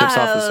Relationships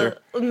Officer?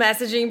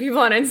 Messaging people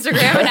on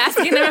Instagram and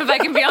asking them if I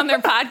can be on their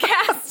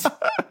podcast.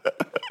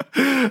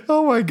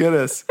 Oh my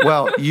goodness.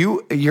 Well,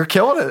 you're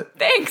killing it.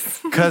 Thanks.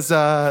 Because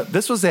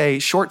this was a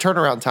short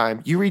turnaround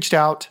time. You reached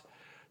out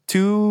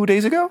 2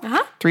 days ago?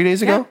 3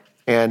 days ago?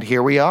 And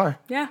here we are.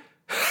 Yeah.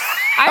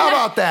 How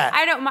about that?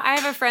 I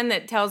have a friend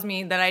that tells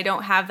me that I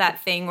don't have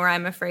that thing where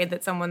I'm afraid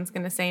that someone's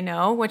going to say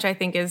no, which I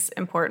think is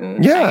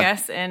important, I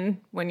guess, and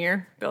when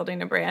you're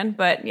building a brand.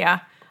 But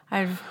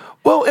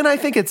well, and I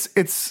think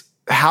it's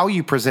how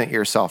you present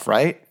yourself,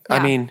 right? Yeah.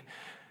 I mean,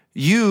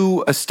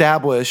 you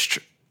established,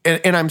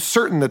 and I'm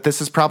certain that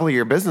this is probably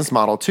your business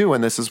model too,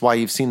 and this is why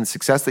you've seen the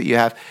success that you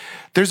have.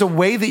 There's a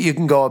way that you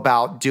can go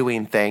about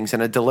doing things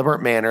in a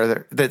deliberate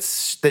manner that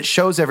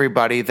shows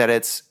everybody that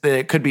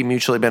it could be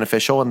mutually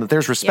beneficial and that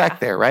there's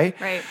respect there, right?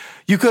 Right.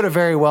 You could have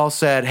very well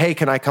said, "Hey,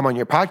 can I come on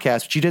your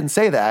podcast?" But you didn't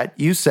say that.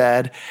 You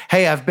said,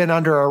 "Hey, I've been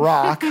under a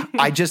rock.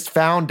 I just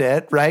found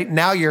it." Right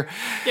now, you're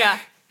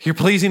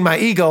pleasing my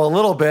ego a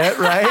little bit,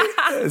 right?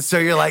 So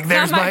you're like,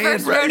 "There's my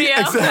first rodeo."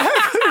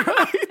 Exactly,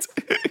 right.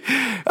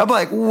 I'm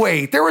like,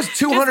 wait, there was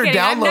 200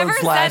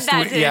 downloads last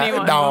week. I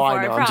know.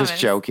 I'm just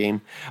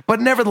joking.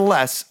 But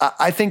nevertheless,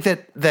 I think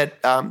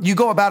that you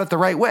go about it the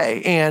right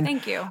way. And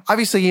thank you.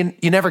 Obviously,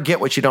 you never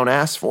get what you don't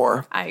ask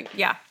for. I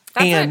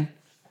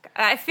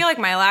feel like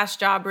my last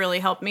job really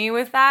helped me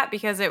with that,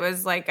 because it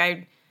was like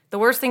the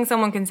worst thing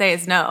someone can say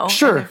is no.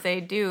 Sure. And if they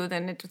do,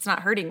 then it's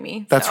not hurting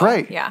me. That's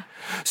right. Yeah.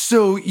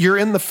 So you're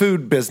in the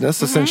food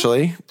business,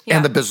 essentially,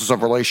 and the business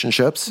of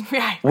relationships,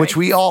 which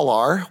we all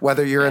are,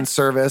 whether you're in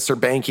service or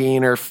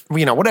banking or,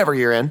 whatever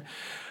you're in.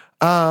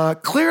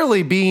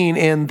 Clearly being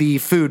in the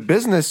food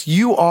business,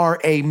 you are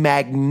a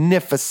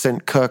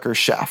magnificent cook or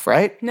chef,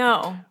 right?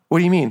 No. What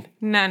do you mean?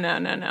 No.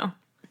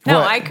 No,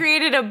 I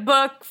created a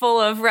book full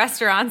of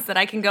restaurants that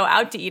I can go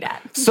out to eat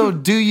at. So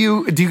do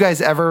you guys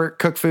ever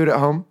cook food at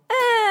home?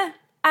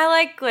 I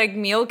like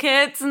meal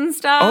kits and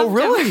stuff. Oh,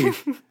 really?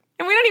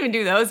 And we don't even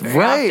do those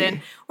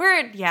very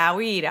often.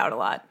 We eat out a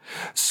lot.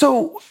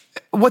 So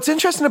what's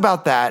interesting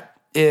about that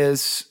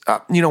is,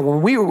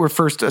 when we were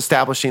first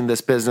establishing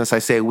this business, I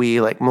say we,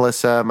 like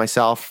Melissa,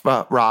 myself,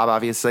 Rob,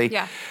 obviously.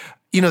 Yeah.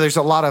 There's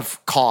a lot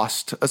of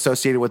cost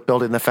associated with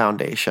building the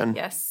foundation.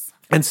 Yes.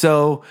 And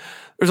so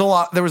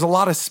there was a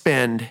lot of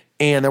spend,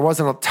 and there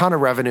wasn't a ton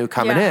of revenue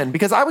coming in,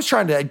 because I was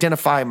trying to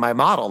identify my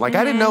model. Like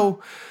I didn't know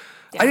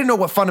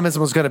what fundamentalism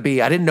was going to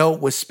be. I didn't know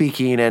it was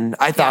speaking, and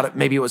I thought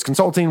maybe it was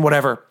consulting,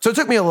 whatever. So it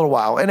took me a little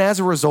while. And as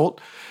a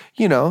result,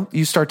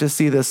 you start to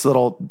see this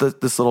little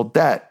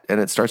debt, and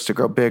it starts to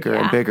grow bigger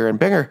and bigger and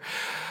bigger.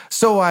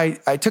 So I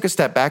took a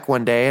step back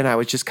one day, and I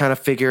was just kind of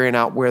figuring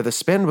out where the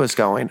spend was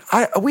going.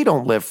 We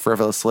don't live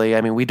frivolously.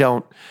 I mean, we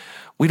don't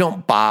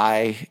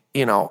buy,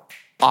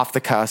 off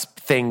the cusp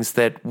things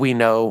that we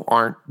know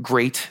aren't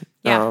great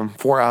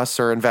for us,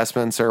 or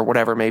investments or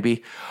whatever it may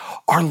be.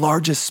 Our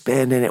largest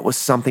spend, and it was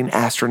something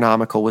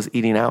astronomical, was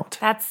eating out.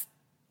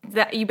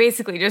 That you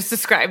basically just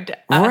described us,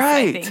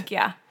 right. I think.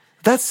 Yeah.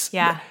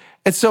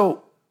 And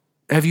so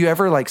have you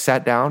ever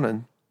sat down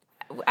and...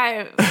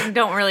 I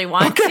don't really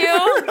want to.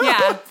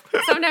 Yeah.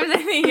 Sometimes I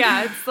think,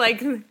 it's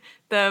like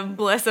the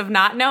bliss of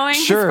not knowing.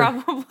 Sure.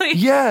 Probably.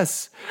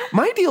 Yes.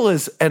 My deal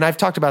is, and I've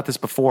talked about this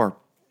before,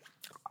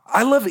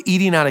 I love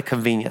eating out of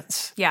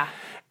convenience. Yeah.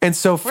 And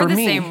so for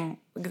me...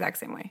 exact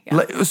same way. Yeah.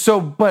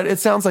 But it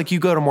sounds like you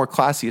go to more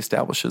classy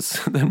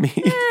establishments than me.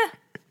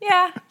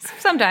 Yeah,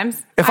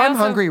 sometimes. If I'm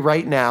hungry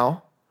right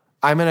now,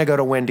 I'm going to go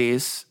to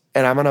Wendy's,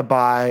 and I'm going to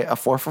buy a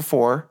 4 for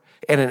 $4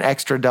 and an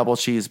extra double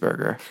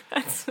cheeseburger.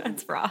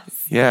 That's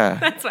Ross. Yeah.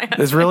 That's my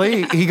husband. It's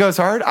really? He goes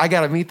hard? I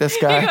got to meet this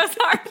guy. He goes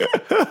hard.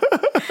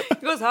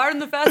 He goes hard in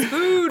the fast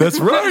food. That's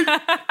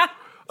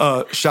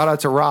right. Shout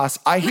out to Ross.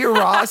 I hear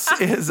Ross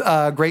is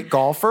a great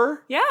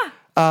golfer. Yeah.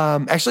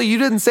 Actually, you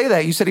didn't say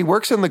that. You said he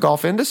works in the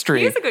golf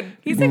industry. He's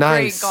a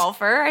great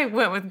golfer. I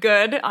went with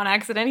good on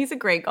accident. He's a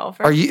great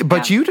golfer.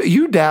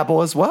 You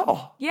dabble as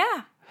well.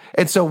 Yeah.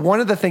 And so one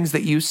of the things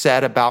that you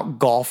said about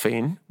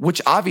golfing,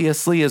 which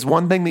obviously is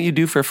one thing that you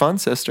do for fun,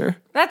 sister.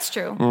 That's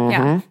true. Mm-hmm.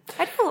 Yeah.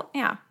 I do.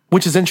 Yeah.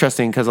 Which is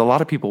interesting because a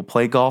lot of people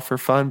play golf for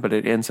fun, but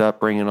it ends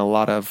up bringing a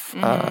lot of...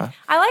 I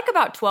like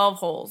about 12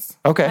 holes.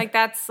 Okay.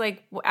 That's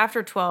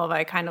after 12,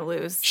 I kind of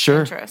lose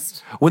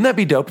interest. Wouldn't that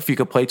be dope if you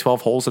could play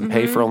 12 holes and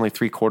pay for only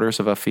 3/4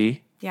 of a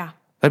fee? Yeah.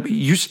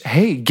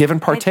 Give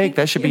and partake.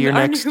 That should be your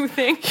next... new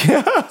thing.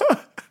 Yeah.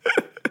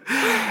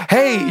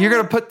 Hey, you're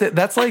going to put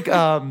that's like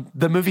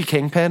the movie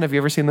Kingpin. Have you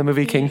ever seen the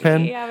movie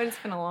Kingpin? Yeah, but it's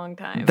been a long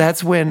time.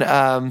 That's when,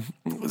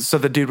 so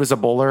the dude was a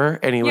bowler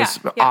and he was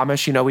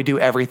Amish. We do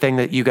everything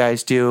that you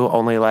guys do,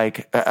 only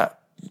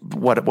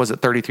what was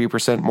it,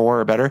 33% more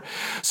or better.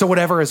 So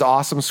whatever his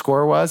awesome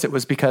score was, it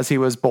was because he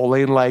was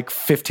bowling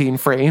 15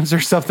 frames or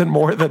something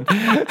more than...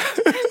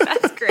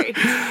 That's great.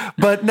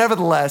 But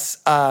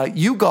nevertheless,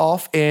 you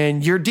golf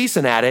and you're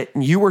decent at it.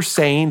 And you were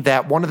saying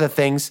that one of the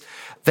things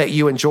that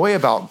you enjoy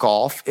about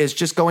golf is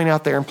just going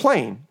out there and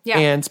playing. Yeah.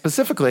 And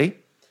specifically,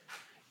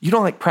 you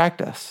don't like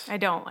practice. I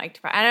don't like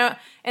to practice.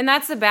 And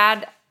that's the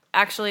bad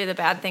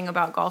thing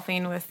about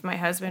golfing with my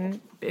husband,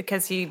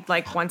 because he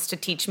wants to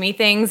teach me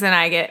things and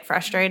I get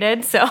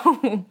frustrated. So,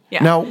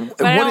 yeah. Now,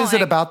 what is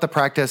it about the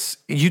practice?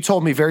 You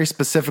told me very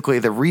specifically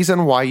the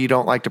reason why you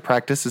don't like to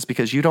practice is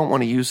because you don't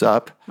want to use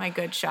up my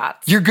good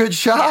shots. Your good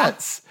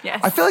shots. Yeah.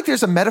 Yes. I feel like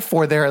there's a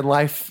metaphor there in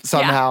life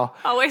somehow.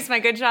 Yeah. I'll waste my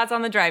good shots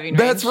on the driving range.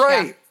 That's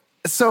right. Yeah.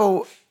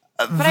 So,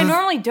 but I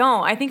normally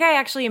don't. I think I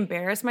actually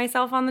embarrass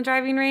myself on the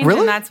driving range. Really?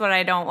 And that's what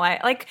I don't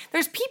like.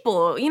 There's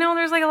people,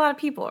 there's a lot of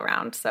people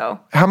around. So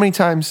how many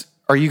times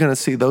are you going to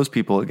see those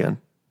people again?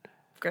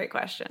 Great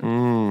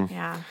question.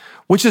 Yeah.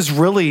 Which is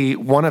really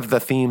one of the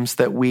themes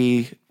that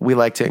we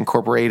like to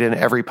incorporate in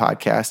every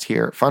podcast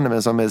here at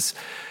Fundamism, is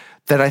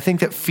that I think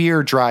that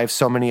fear drives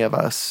so many of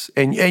us.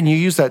 And you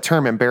use that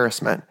term,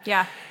 embarrassment.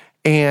 Yeah.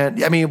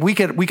 And I mean, we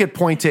could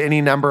point to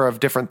any number of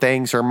different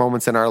things or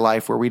moments in our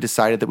life where we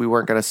decided that we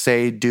weren't going to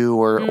say, do,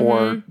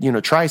 or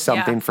try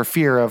something for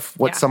fear of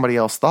what somebody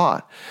else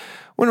thought.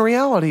 When in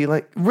reality,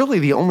 really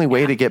the only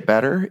way to get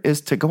better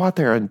is to go out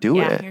there and do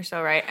it. Yeah, you're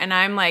so right. And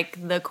I'm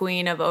the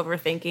queen of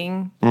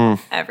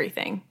overthinking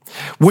everything.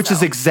 Which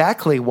is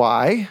exactly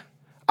why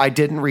I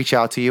didn't reach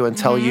out to you and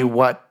tell you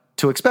what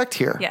to expect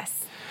here. Yes.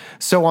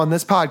 So on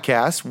this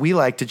podcast, we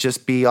like to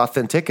just be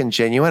authentic and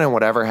genuine, and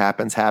whatever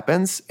happens,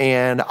 happens.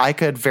 And I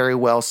could very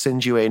well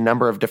send you a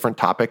number of different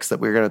topics that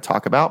we're going to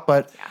talk about,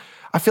 but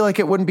I feel like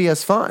it wouldn't be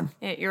as fun.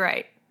 You're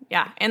right.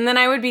 Yeah. And then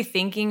I would be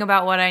thinking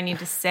about what I need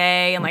to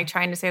say and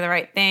trying to say the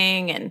right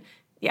thing. And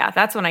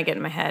that's when I get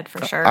in my head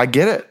for sure. I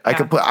get it.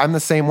 I'm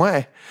the same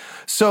way.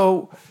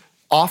 So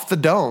off the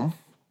dome,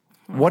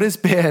 what has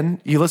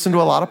been, you listen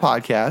to a lot of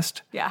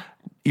podcasts. Yeah.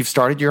 You've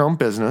started your own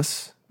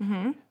business.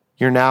 Mm-hmm.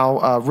 You're now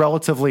a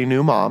relatively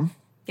new mom.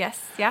 Yes,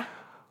 yeah.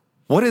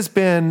 What has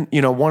been,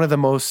 one of the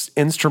most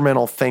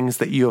instrumental things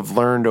that you have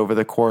learned over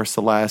the course of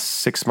the last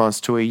 6 months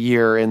to a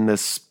year in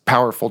this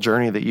powerful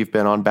journey that you've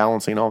been on,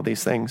 balancing all of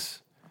these things?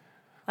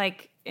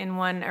 In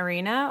one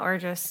arena, or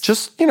just...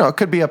 it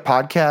could be a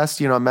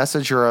podcast, a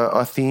message or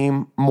a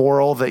theme,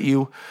 moral that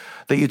you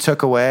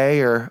took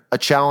away, or a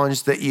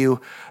challenge that you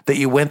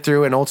went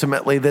through, and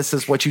ultimately this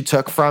is what you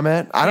took from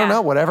it. I don't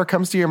know, whatever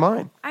comes to your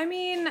mind. I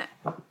mean,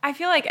 I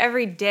feel like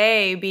every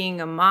day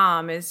being a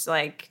mom is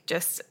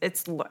it's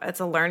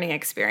a learning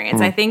experience.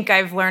 I think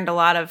I've learned a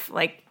lot of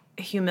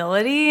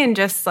humility, and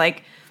just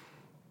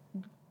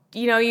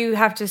you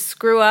have to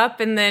screw up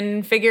and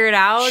then figure it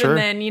out. Sure.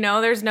 And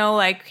then, there's no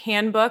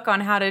handbook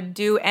on how to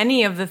do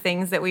any of the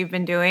things that we've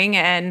been doing.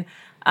 And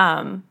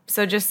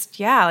So just,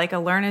 like a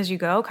learn as you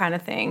go kind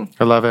of thing.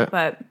 I love it.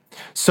 But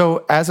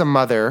so as a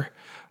mother,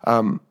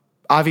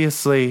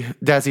 obviously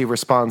Desi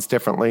responds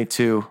differently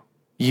to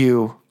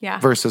you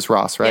versus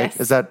Ross, right? Yes.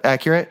 Is that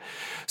accurate?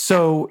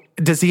 So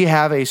does he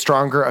have a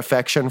stronger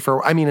affection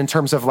for, in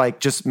terms of like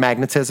just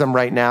magnetism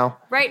right now?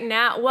 Right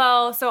now,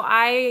 well, so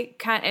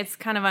it's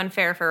kind of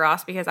unfair for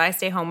Ross because I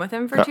stay home with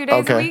him for 2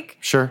 days a week.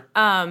 Sure.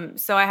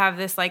 So I have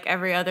this like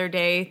every other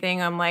day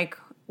thing. I'm like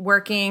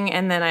working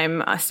and then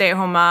I'm a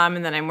stay-at-home mom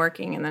and then I'm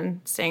working and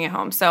then staying at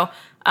home. So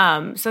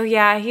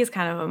he's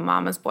kind of a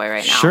mama's boy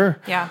right now. Sure.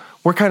 Yeah.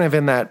 We're kind of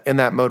in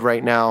that mode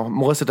right now.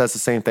 Melissa does the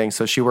same thing.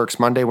 So she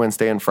works Monday,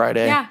 Wednesday, and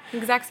Friday. Yeah,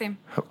 exact same.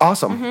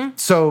 Awesome. Mm-hmm.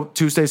 So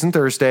Tuesdays and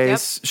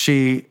Thursdays,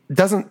 she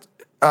doesn't,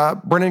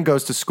 Brennan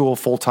goes to school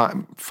full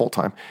time,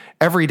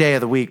 every day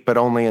of the week, but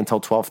only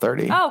until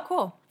 12:30. Oh,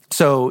 cool.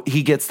 So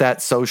he gets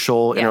that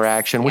social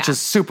interaction, which is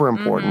super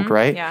important,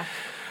 right? Yeah.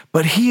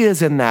 But he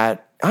is in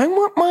that, I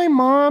want my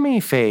mommy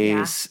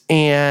phase. Yeah.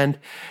 And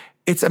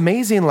it's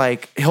amazing.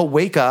 Like he'll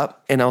wake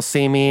up and he'll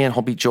see me and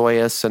he'll be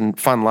joyous and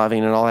fun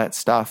loving and all that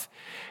stuff.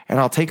 And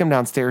I'll take him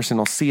downstairs and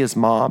he'll see his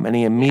mom and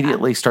he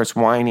immediately starts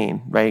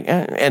whining, right?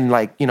 And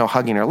like,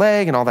 hugging her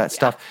leg and all that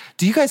stuff.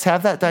 Do you guys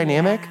have that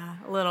dynamic? Yeah,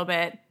 a little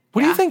bit.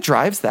 What do you think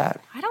drives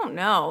that? I don't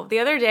know. The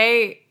other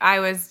day I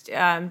was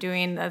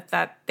doing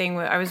that thing.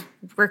 I was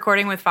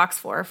recording with Fox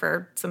 4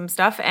 for some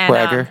stuff. And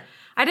Bragger.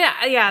 I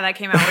did. Yeah, that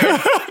came out weird.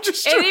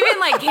 It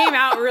even came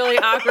out really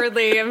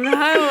awkwardly.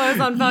 I was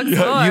on Fox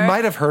 4. You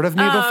might have heard of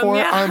me before.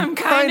 I'm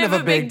kind of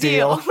a big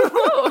deal.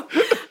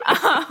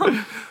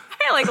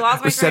 I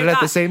lost my We said it at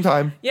the same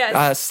time.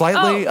 Yes.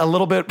 Slightly, a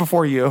little bit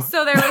before you.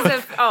 So there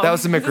was that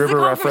was a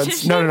MacGruber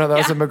reference. No, that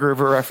was a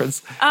MacGruber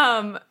reference.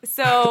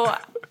 So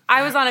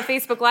I was on a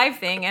Facebook Live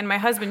thing, and my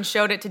husband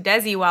showed it to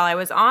Desi while I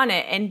was on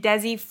it, and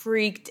Desi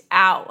freaked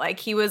out. Like,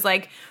 he was,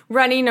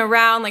 running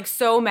around,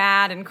 so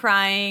mad and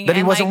crying. That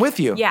he wasn't with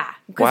you? Yeah.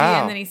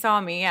 Wow. And then he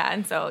saw me,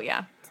 and so,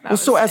 yeah.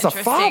 So as a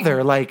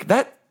father,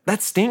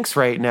 that stinks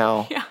right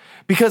now. Yeah.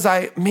 Because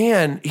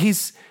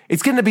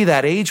it's getting to be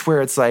that age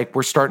where it's like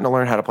we're starting to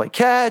learn how to play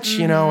catch,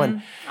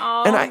 and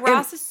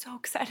Ross is so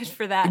excited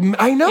for that.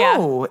 I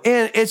know. Yeah.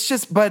 And it's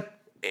just, but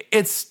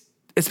it's,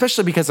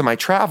 especially because of my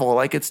travel,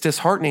 it's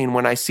disheartening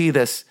when I see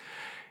this.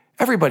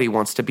 Everybody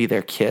wants to be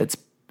their kids.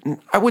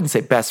 I wouldn't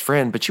say best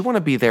friend, but you want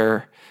to be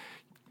their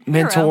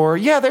mentor.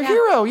 Yeah, their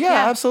hero.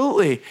 Yeah,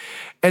 absolutely.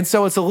 And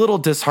so it's a little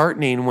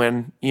disheartening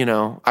when,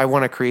 I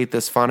want to create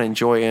this fun and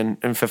joy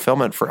and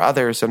fulfillment for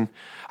others. And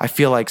I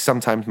feel like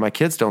sometimes my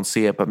kids don't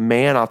see it, but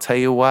man, I'll tell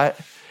you what,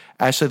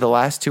 Ashley, the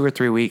last 2 or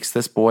 3 weeks,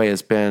 this boy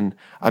has been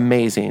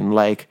amazing.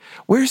 Like,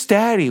 where's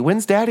daddy?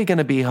 When's daddy going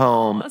to be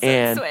home? So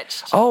it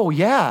switched. Oh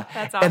yeah.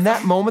 That's awesome. And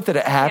that moment that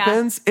it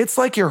happens, it's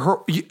like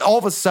all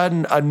of a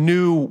sudden a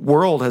new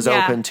world has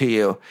opened to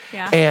you.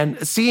 Yeah.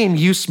 And seeing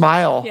you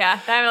smile. Yeah.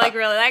 That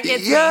really, that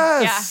gets me.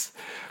 Yes.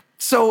 Yeah.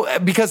 So,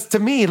 because to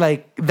me,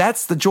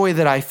 that's the joy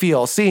that I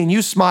feel. Seeing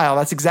you smile,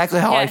 that's exactly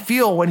how I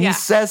feel when he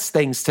says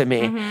things to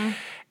me. Mm-hmm.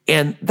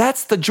 And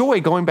that's the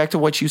joy, going back to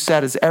what you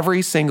said, is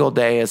every single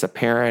day as a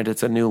parent,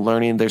 it's a new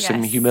learning. There's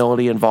some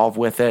humility involved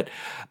with it.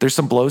 There's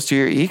some blows to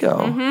your ego.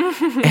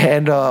 Mm-hmm.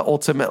 And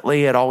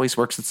ultimately, it always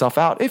works itself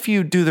out if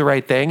you do the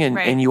right thing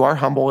and you are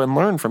humble and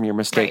learn from your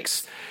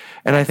mistakes. Right.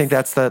 And I think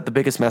that's the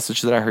biggest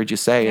message that I heard you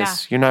say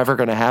is you're never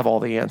going to have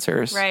all the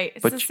answers. Right.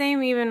 It's the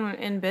same even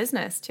in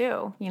business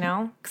too,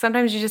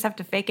 Sometimes you just have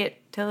to fake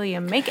it till you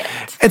make it.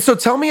 And so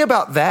tell me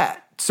about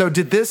that. So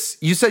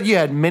you said you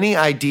had many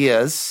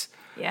ideas.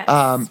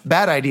 Yes.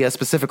 Bad ideas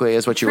specifically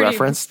is what you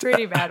referenced.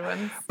 Pretty bad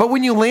ones. But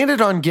when you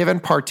landed on Give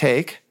and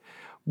Partake,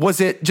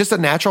 was it just a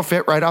natural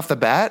fit right off the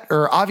bat?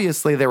 Or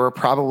obviously there were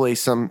probably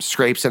some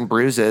scrapes and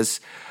bruises.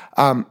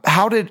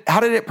 How did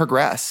it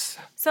progress?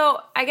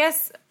 So I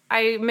guess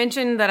I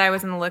mentioned that I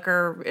was in the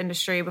liquor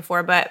industry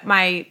before, but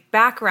my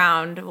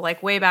background,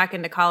 way back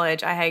into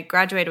college, I had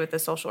graduated with a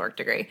social work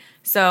degree.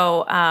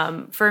 So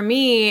for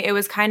me, it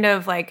was kind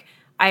of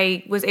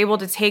I was able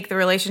to take the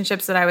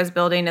relationships that I was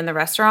building in the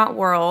restaurant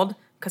world,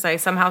 because I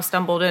somehow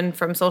stumbled in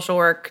from social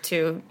work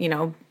to,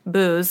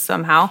 booze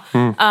somehow.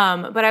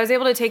 But I was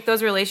able to take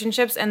those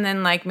relationships and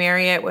then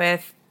marry it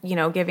with,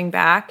 giving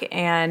back.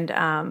 And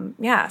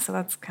so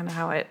that's kind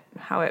of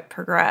how it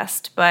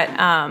progressed. But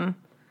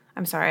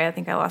I'm sorry, I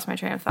think I lost my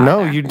train of thought.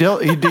 No, there. you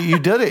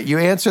did it. You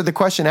answered the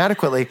question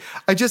adequately.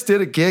 I just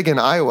did a gig in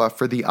Iowa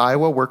for the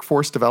Iowa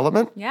Workforce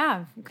Development.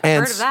 Yeah,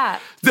 I've heard of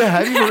that.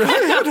 Have you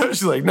really?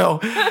 She's like, no.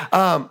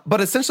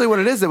 But essentially what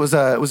it is, it was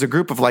a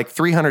group of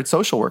 300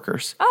 social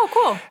workers. Oh,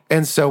 cool.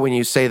 And so when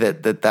you say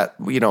that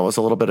was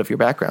a little bit of your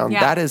background,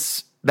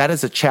 that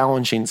is a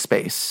challenging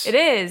space. It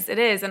is.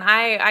 And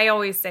I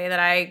always say that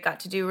I got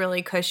to do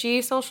really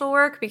cushy social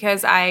work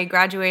because I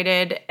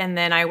graduated and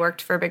then I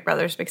worked for Big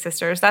Brothers Big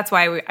Sisters. That's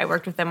why I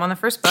worked with them on the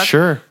first book.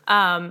 Sure.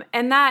 And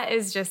that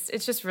is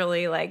it's just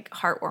really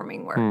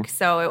heartwarming work.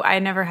 So I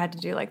never had to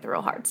do the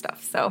real hard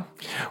stuff. So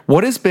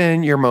what has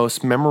been your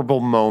most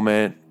memorable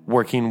moment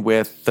working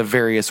with the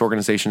various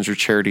organizations or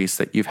charities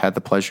that you've had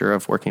the pleasure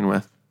of working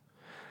with?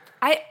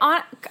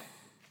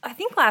 I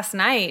think last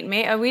night.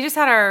 We just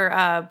had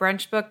our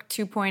brunch book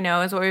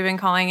 2.0 is what we've been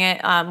calling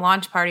it,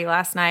 launch party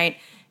last night.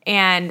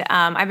 And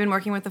I've been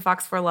working with the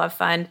Fox for Love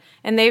Fund,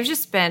 and they've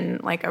just been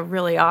like a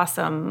really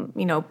awesome,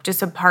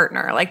 just a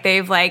partner. Like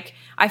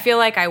I feel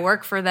like I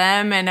work for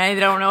them, and I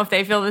don't know if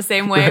they feel the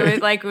same way.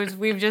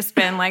 We've just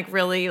been like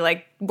really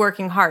like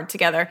working hard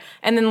together.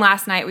 And then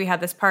last night we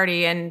had this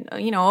party, and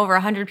over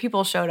 100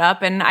 people showed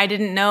up, and I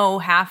didn't know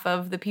half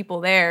of the people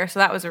there, so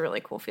that was a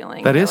really cool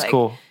feeling. That is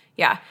cool.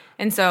 Yeah.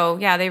 And so,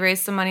 they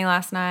raised some money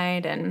last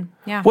night, and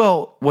yeah.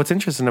 Well, what's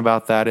interesting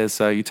about that is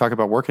you talk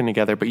about working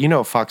together, but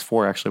Fox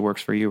 4 actually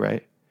works for you,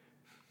 right?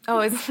 Oh,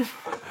 it's...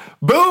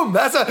 Boom! We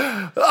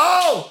outside!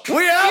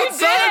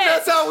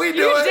 That's how we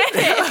do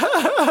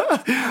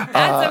it!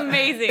 That's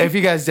amazing. If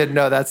you guys didn't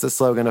know, that's the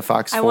slogan of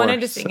Fox 4. I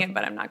wanted to sing it,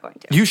 but I'm not going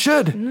to. You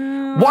should.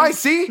 No. Why?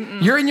 See?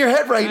 Mm-mm. You're in your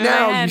head right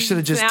now. You should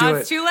have just do it. Now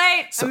it's too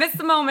late. I missed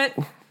the moment.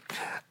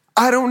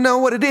 I don't know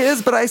what it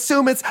is, but I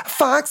assume it's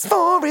Fox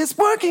 4 is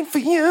working for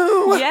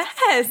you.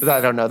 Yes.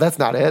 I don't know. That's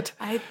not it.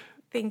 I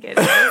think it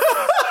is.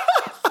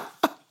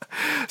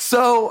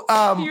 So,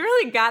 you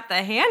really got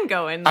the hand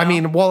going, though. I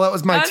mean, well, that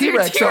was my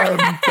T-Rex arm.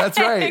 That's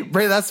right.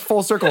 That's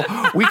full circle.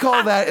 We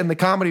call that in the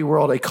comedy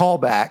world a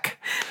callback.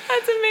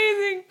 That's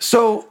amazing.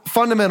 So,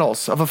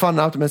 fundamentals of a fun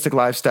and optimistic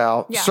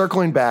lifestyle. Yeah.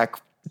 Circling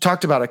back,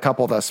 talked about a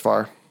couple thus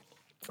far.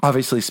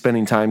 Obviously,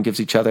 spending time gives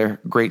each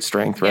other great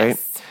strength, right?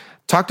 Yes.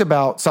 Talked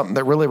about something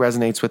that really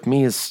resonates with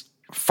me is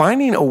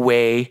finding a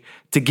way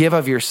to give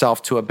of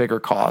yourself to a bigger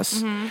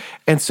cause. Mm-hmm.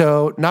 And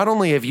so not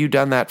only have you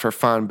done that for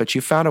fun, but you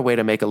found a way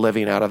to make a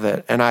living out of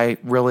it. And I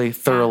really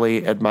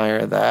thoroughly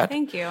admire that.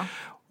 Thank you.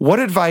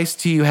 What advice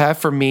do you have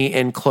for me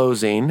in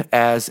closing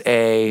as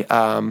a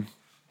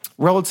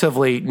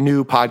relatively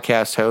new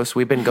podcast host?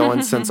 We've been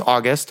going since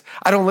August.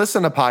 I don't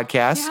listen to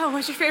podcasts. Yeah,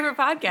 what's your favorite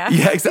podcast?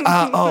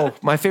 Yeah,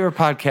 my favorite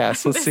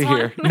podcast. Let's see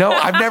here. No,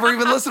 I've never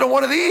even listened to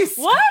one of these.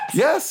 What?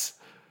 Yes.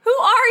 Who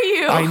are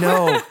you? I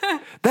know.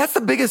 That's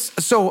the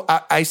biggest. So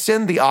I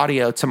send the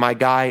audio to my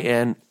guy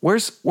in,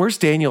 where's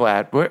Daniel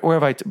at? Where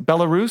have I,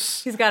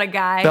 Belarus? He's got a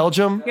guy.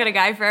 Belgium? You got a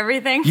guy for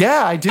everything?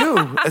 Yeah, I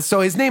do. So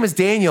his name is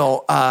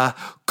Daniel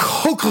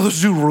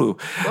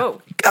Koklazuru.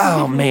 Whoa.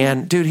 Oh,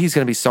 man. Dude, he's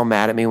going to be so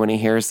mad at me when he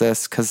hears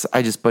this because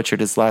I just butchered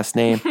his last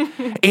name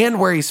and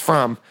where he's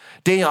from.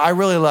 Daniel, I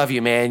really love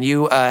you, man.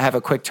 You have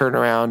a quick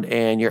turnaround,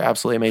 and you're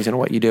absolutely amazing at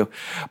what you do.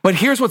 But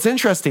here's what's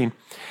interesting.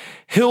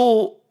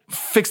 He'll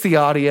fix the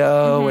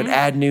audio and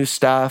add new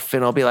stuff,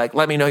 and I'll be like,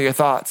 let me know your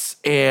thoughts.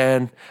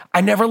 And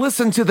I never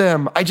listen to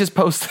them. I just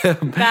post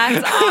them.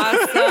 That's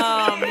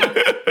awesome.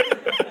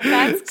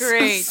 That's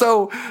great.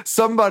 So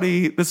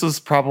somebody, this was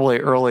probably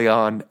early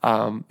on,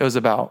 it was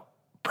about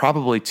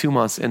probably 2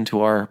 months into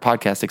our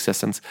podcast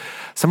existence.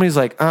 Somebody's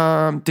like,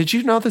 did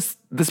you know this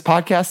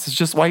podcast is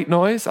just white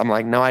noise? I'm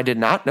like, no, I did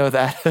not know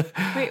that.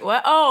 Wait,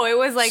 what? Oh, it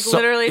was like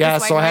literally just white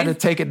noise? Yeah, so I had to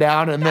take it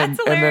down and then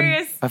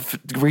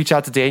reach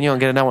out to Daniel and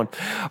get another one.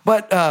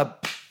 But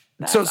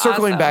so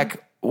circling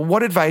back,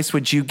 what advice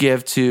would you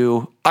give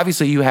to,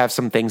 obviously you have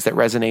some things that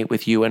resonate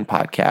with you in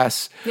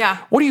podcasts. Yeah.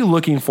 What are you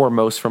looking for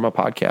most from a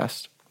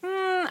podcast?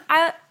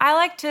 I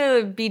like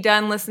to be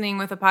done listening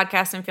with a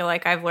podcast and feel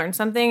like I've learned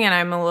something and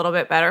I'm a little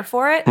bit better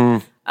for it.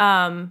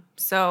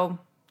 So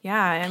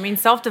yeah, I mean,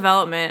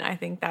 self-development, I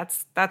think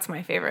that's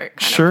my favorite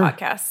kind of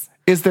podcast.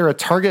 Is there a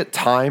target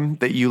time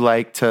that you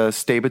like to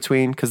stay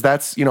between? Because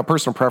that's,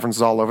 personal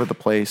preferences all over the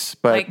place.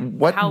 But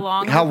like how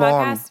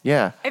long?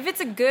 Yeah. If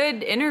it's a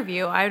good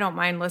interview, I don't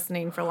mind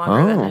listening for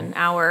longer than an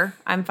hour.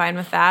 I'm fine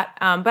with that.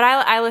 But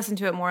I listen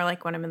to it more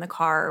like when I'm in the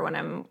car or when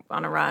I'm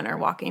on a run or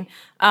walking.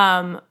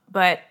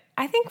 But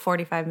I think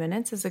 45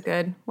 minutes is a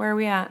good. Where are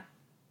we at?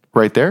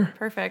 Right there.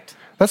 Perfect.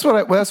 That's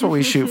what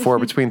we shoot for,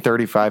 between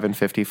 35 and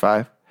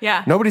 55.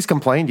 Yeah. Nobody's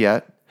complained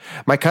yet.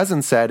 My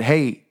cousin said,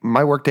 hey,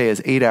 my workday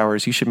is 8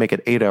 hours. You should make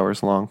it 8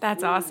 hours long.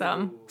 That's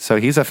awesome. So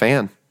he's a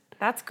fan.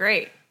 That's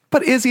great.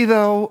 But is he,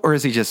 though, or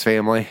is he just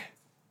family?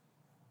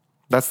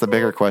 That's the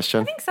bigger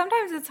question. I think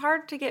sometimes it's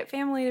hard to get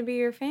family to be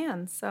your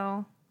fans,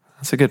 so.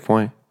 That's a good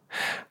point.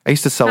 I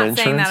used to sell insurance.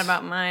 Not saying that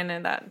about mine,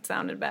 and that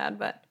sounded bad,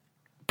 but.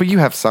 But you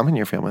have some in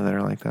your family that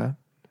are like that.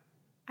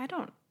 I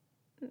don't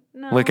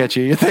know. Look at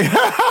you. You think,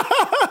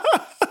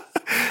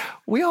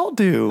 we all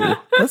do.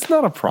 That's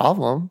not a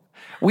problem.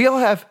 We all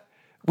have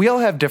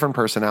different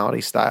personality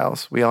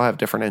styles. We all have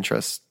different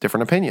interests,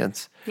 different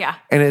opinions. Yeah.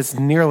 And it's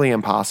nearly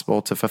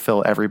impossible to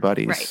fulfill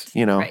everybody's,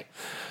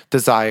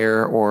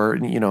 desire or,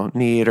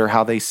 need or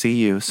how they see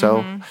you.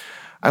 So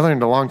I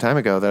learned a long time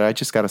ago that I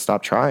just got to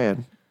stop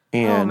trying.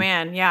 And oh,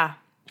 man, yeah.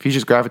 If you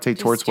just gravitate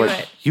towards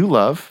what you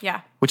love,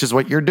 which is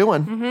what you're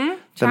doing,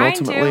 then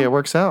ultimately it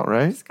works out,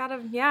 right? Just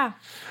gotta, yeah.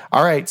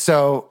 All right,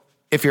 so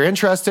if you're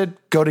interested,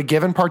 go to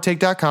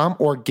giveandpartake.com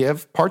or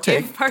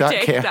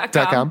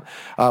givepartake.com.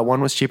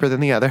 One was cheaper than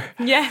the other.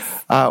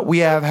 Yes. We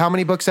have how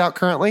many books out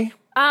currently?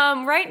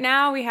 Right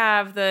now we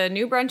have the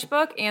new brunch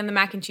book and the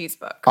mac and cheese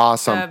book.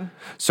 Awesome.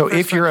 So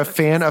if you're a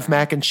fan of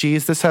mac and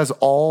cheese, this has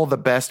all the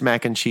best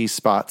mac and cheese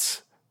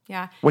spots.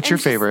 Yeah. What's your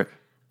favorite?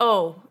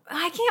 Oh,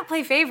 I can't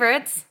play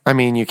favorites. I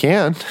mean, you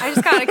can. I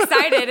just got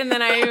excited, and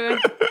then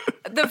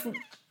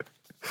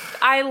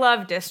I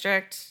love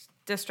District's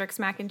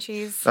mac and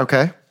cheese.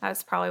 Okay.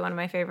 That's probably one of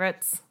my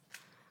favorites.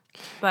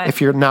 But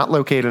if you're not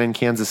located in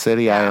Kansas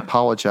City, I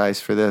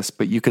apologize for this,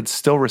 but you could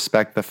still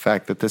respect the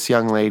fact that this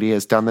young lady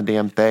has done the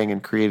damn thing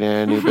and created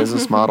a new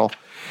business model.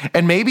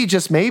 And maybe,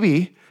 just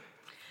maybe,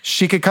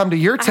 she could come to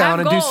your town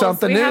and do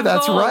something new.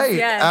 That's goals. Right.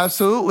 Yes.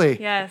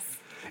 Absolutely. Yes.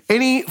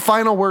 Any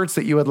final words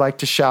that you would like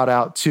to shout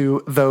out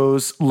to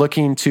those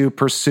looking to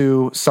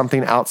pursue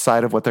something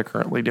outside of what they're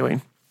currently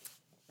doing?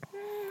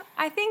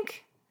 I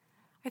think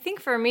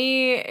for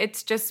me,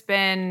 it's just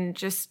been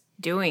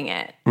doing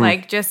it.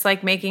 Like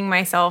making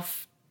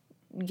myself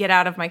get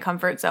out of my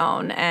comfort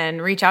zone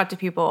and reach out to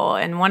people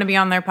and want to be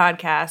on their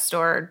podcast,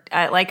 or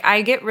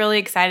I get really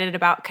excited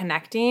about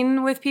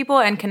connecting with people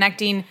and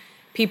connecting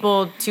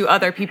people to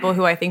other people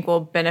who I think will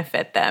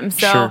benefit them.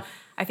 So sure.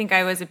 I think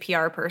I was a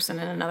PR person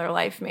in another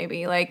life,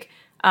 maybe like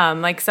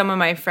some of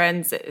my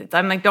friends,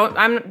 I'm like,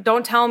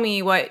 don't tell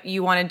me what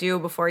you want to do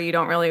before you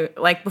don't really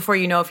before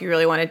you know if you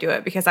really want to do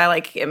it, because I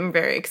am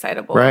very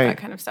excitable about that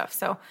kind of stuff.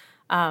 So,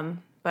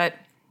 but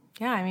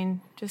yeah, I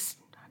mean, just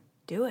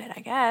do it,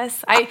 I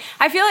guess.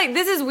 I feel like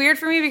this is weird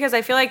for me because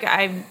I feel like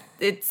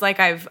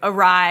I've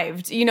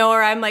arrived,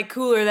 or I'm like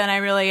cooler than I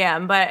really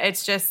am, but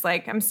it's just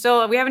like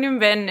we haven't even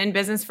been in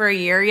business for a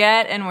year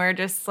yet, and we're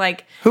just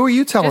like, who are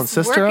you telling,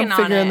 sister? I'm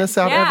figuring this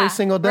out every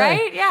single day.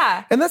 Right?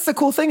 Yeah. And that's the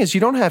cool thing, is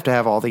you don't have to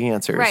have all the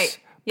answers. Right.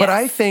 But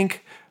I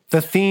think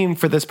the theme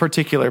for this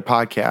particular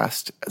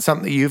podcast,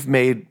 something that you've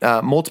made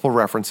multiple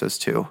references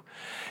to,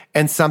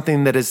 and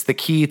something that is the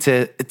key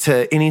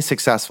to any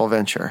successful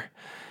venture,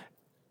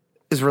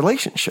 is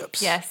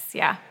relationships. Yes,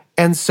 yeah.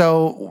 And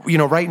so,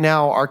 right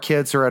now our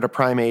kids are at a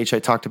prime age. I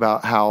talked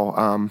about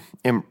how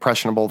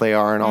impressionable they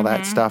are and all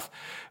that stuff.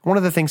 One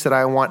of the things that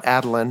I want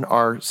Adeline,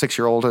 our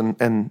 6-year-old,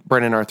 and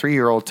Brennan, our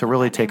 3-year-old, to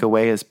really take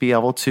away is be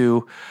able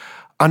to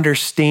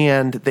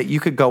understand that you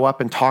could go up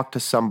and talk to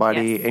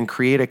somebody and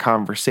create a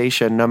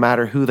conversation, no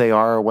matter who they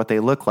are or what they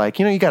look like.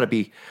 You got to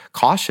be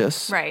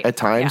cautious at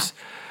times,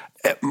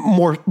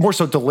 more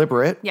so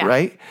deliberate,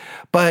 right?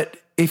 But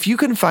if you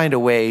can find a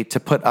way to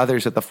put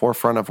others at the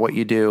forefront of what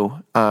you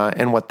do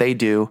and what they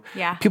do,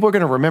 people are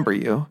going to remember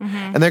you,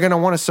 and they're going to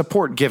want to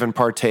support Give and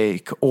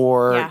Partake,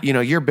 or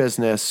your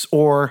business,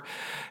 or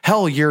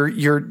hell,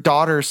 your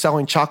daughter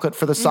selling chocolate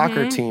for the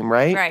soccer team,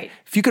 right? Right.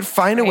 If you could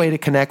find a way to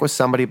connect with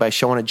somebody by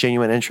showing a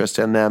genuine interest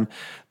in them,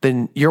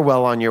 then you're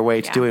well on your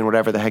way to doing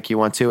whatever the heck you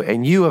want to.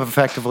 And you have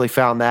effectively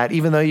found that,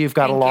 even though you've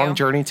got a long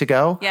journey to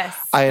go. Yes,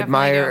 I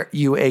admire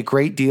you a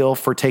great deal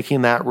for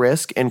taking that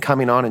risk and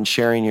coming on and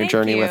sharing your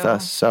journey with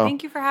us. So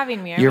thank you for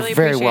having me. You're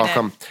very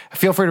welcome.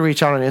 Feel free to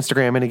reach out on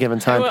Instagram any given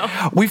time.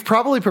 We've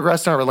probably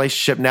progressed in our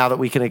relationship now that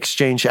we can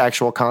exchange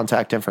actual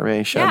contact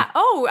information. Yeah.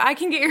 Oh, I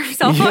can get your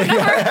cell phone number?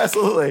 Yeah,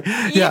 absolutely.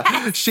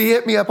 Yeah. She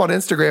hit me up on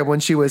Instagram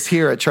when she was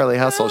here at Charlie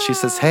Hustle. She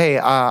says, hey,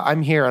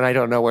 I'm here and I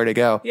don't know where to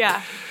go.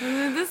 Yeah.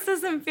 This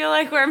doesn't feel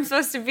like where I'm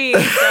supposed to be.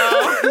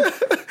 So.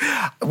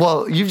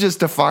 Well, you've just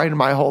defined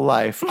my whole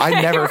life.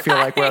 I never feel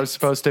like where I'm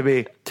supposed to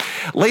be.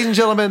 Ladies and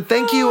gentlemen,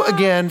 thank you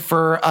again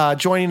for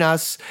joining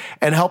us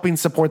and helping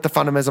support the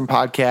Fundamism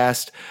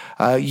podcast.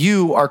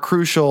 You are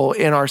crucial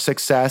in our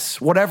success,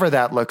 whatever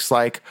that looks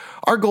like.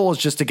 Our goal is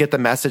just to get the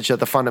message of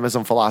the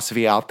Fundamism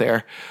philosophy out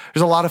there.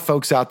 There's a lot of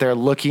folks out there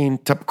looking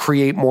to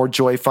create more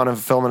joy, fun, and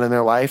fulfillment in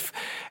their life.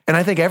 And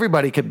I think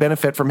everybody could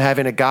benefit from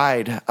having a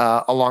guide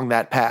along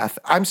that path.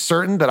 I'm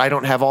certain that I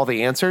don't have all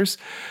the answers.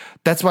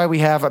 That's why we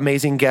have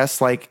amazing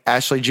guests like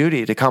Ashley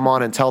Judy to come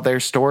on and tell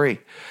their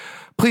story.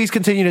 Please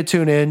continue to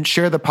tune in,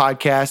 share the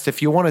podcast.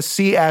 If you want to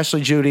see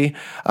Ashley Judy,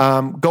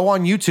 go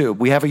on YouTube.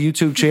 We have a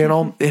YouTube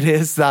channel. It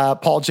is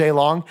Paul J.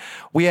 Long.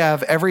 We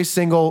have every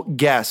single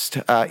guest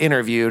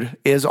interviewed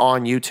is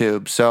on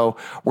YouTube. So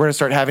we're going to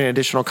start having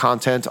additional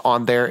content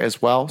on there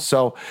as well.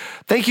 So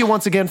thank you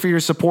once again for your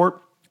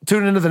support.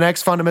 Tune into the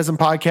next Fundamism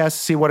podcast to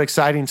see what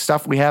exciting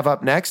stuff we have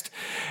up next,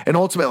 and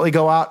ultimately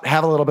go out,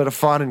 have a little bit of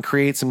fun, and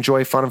create some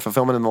joy, fun, and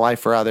fulfillment in the life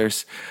for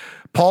others.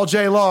 Paul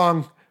J.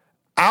 Long,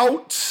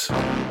 out.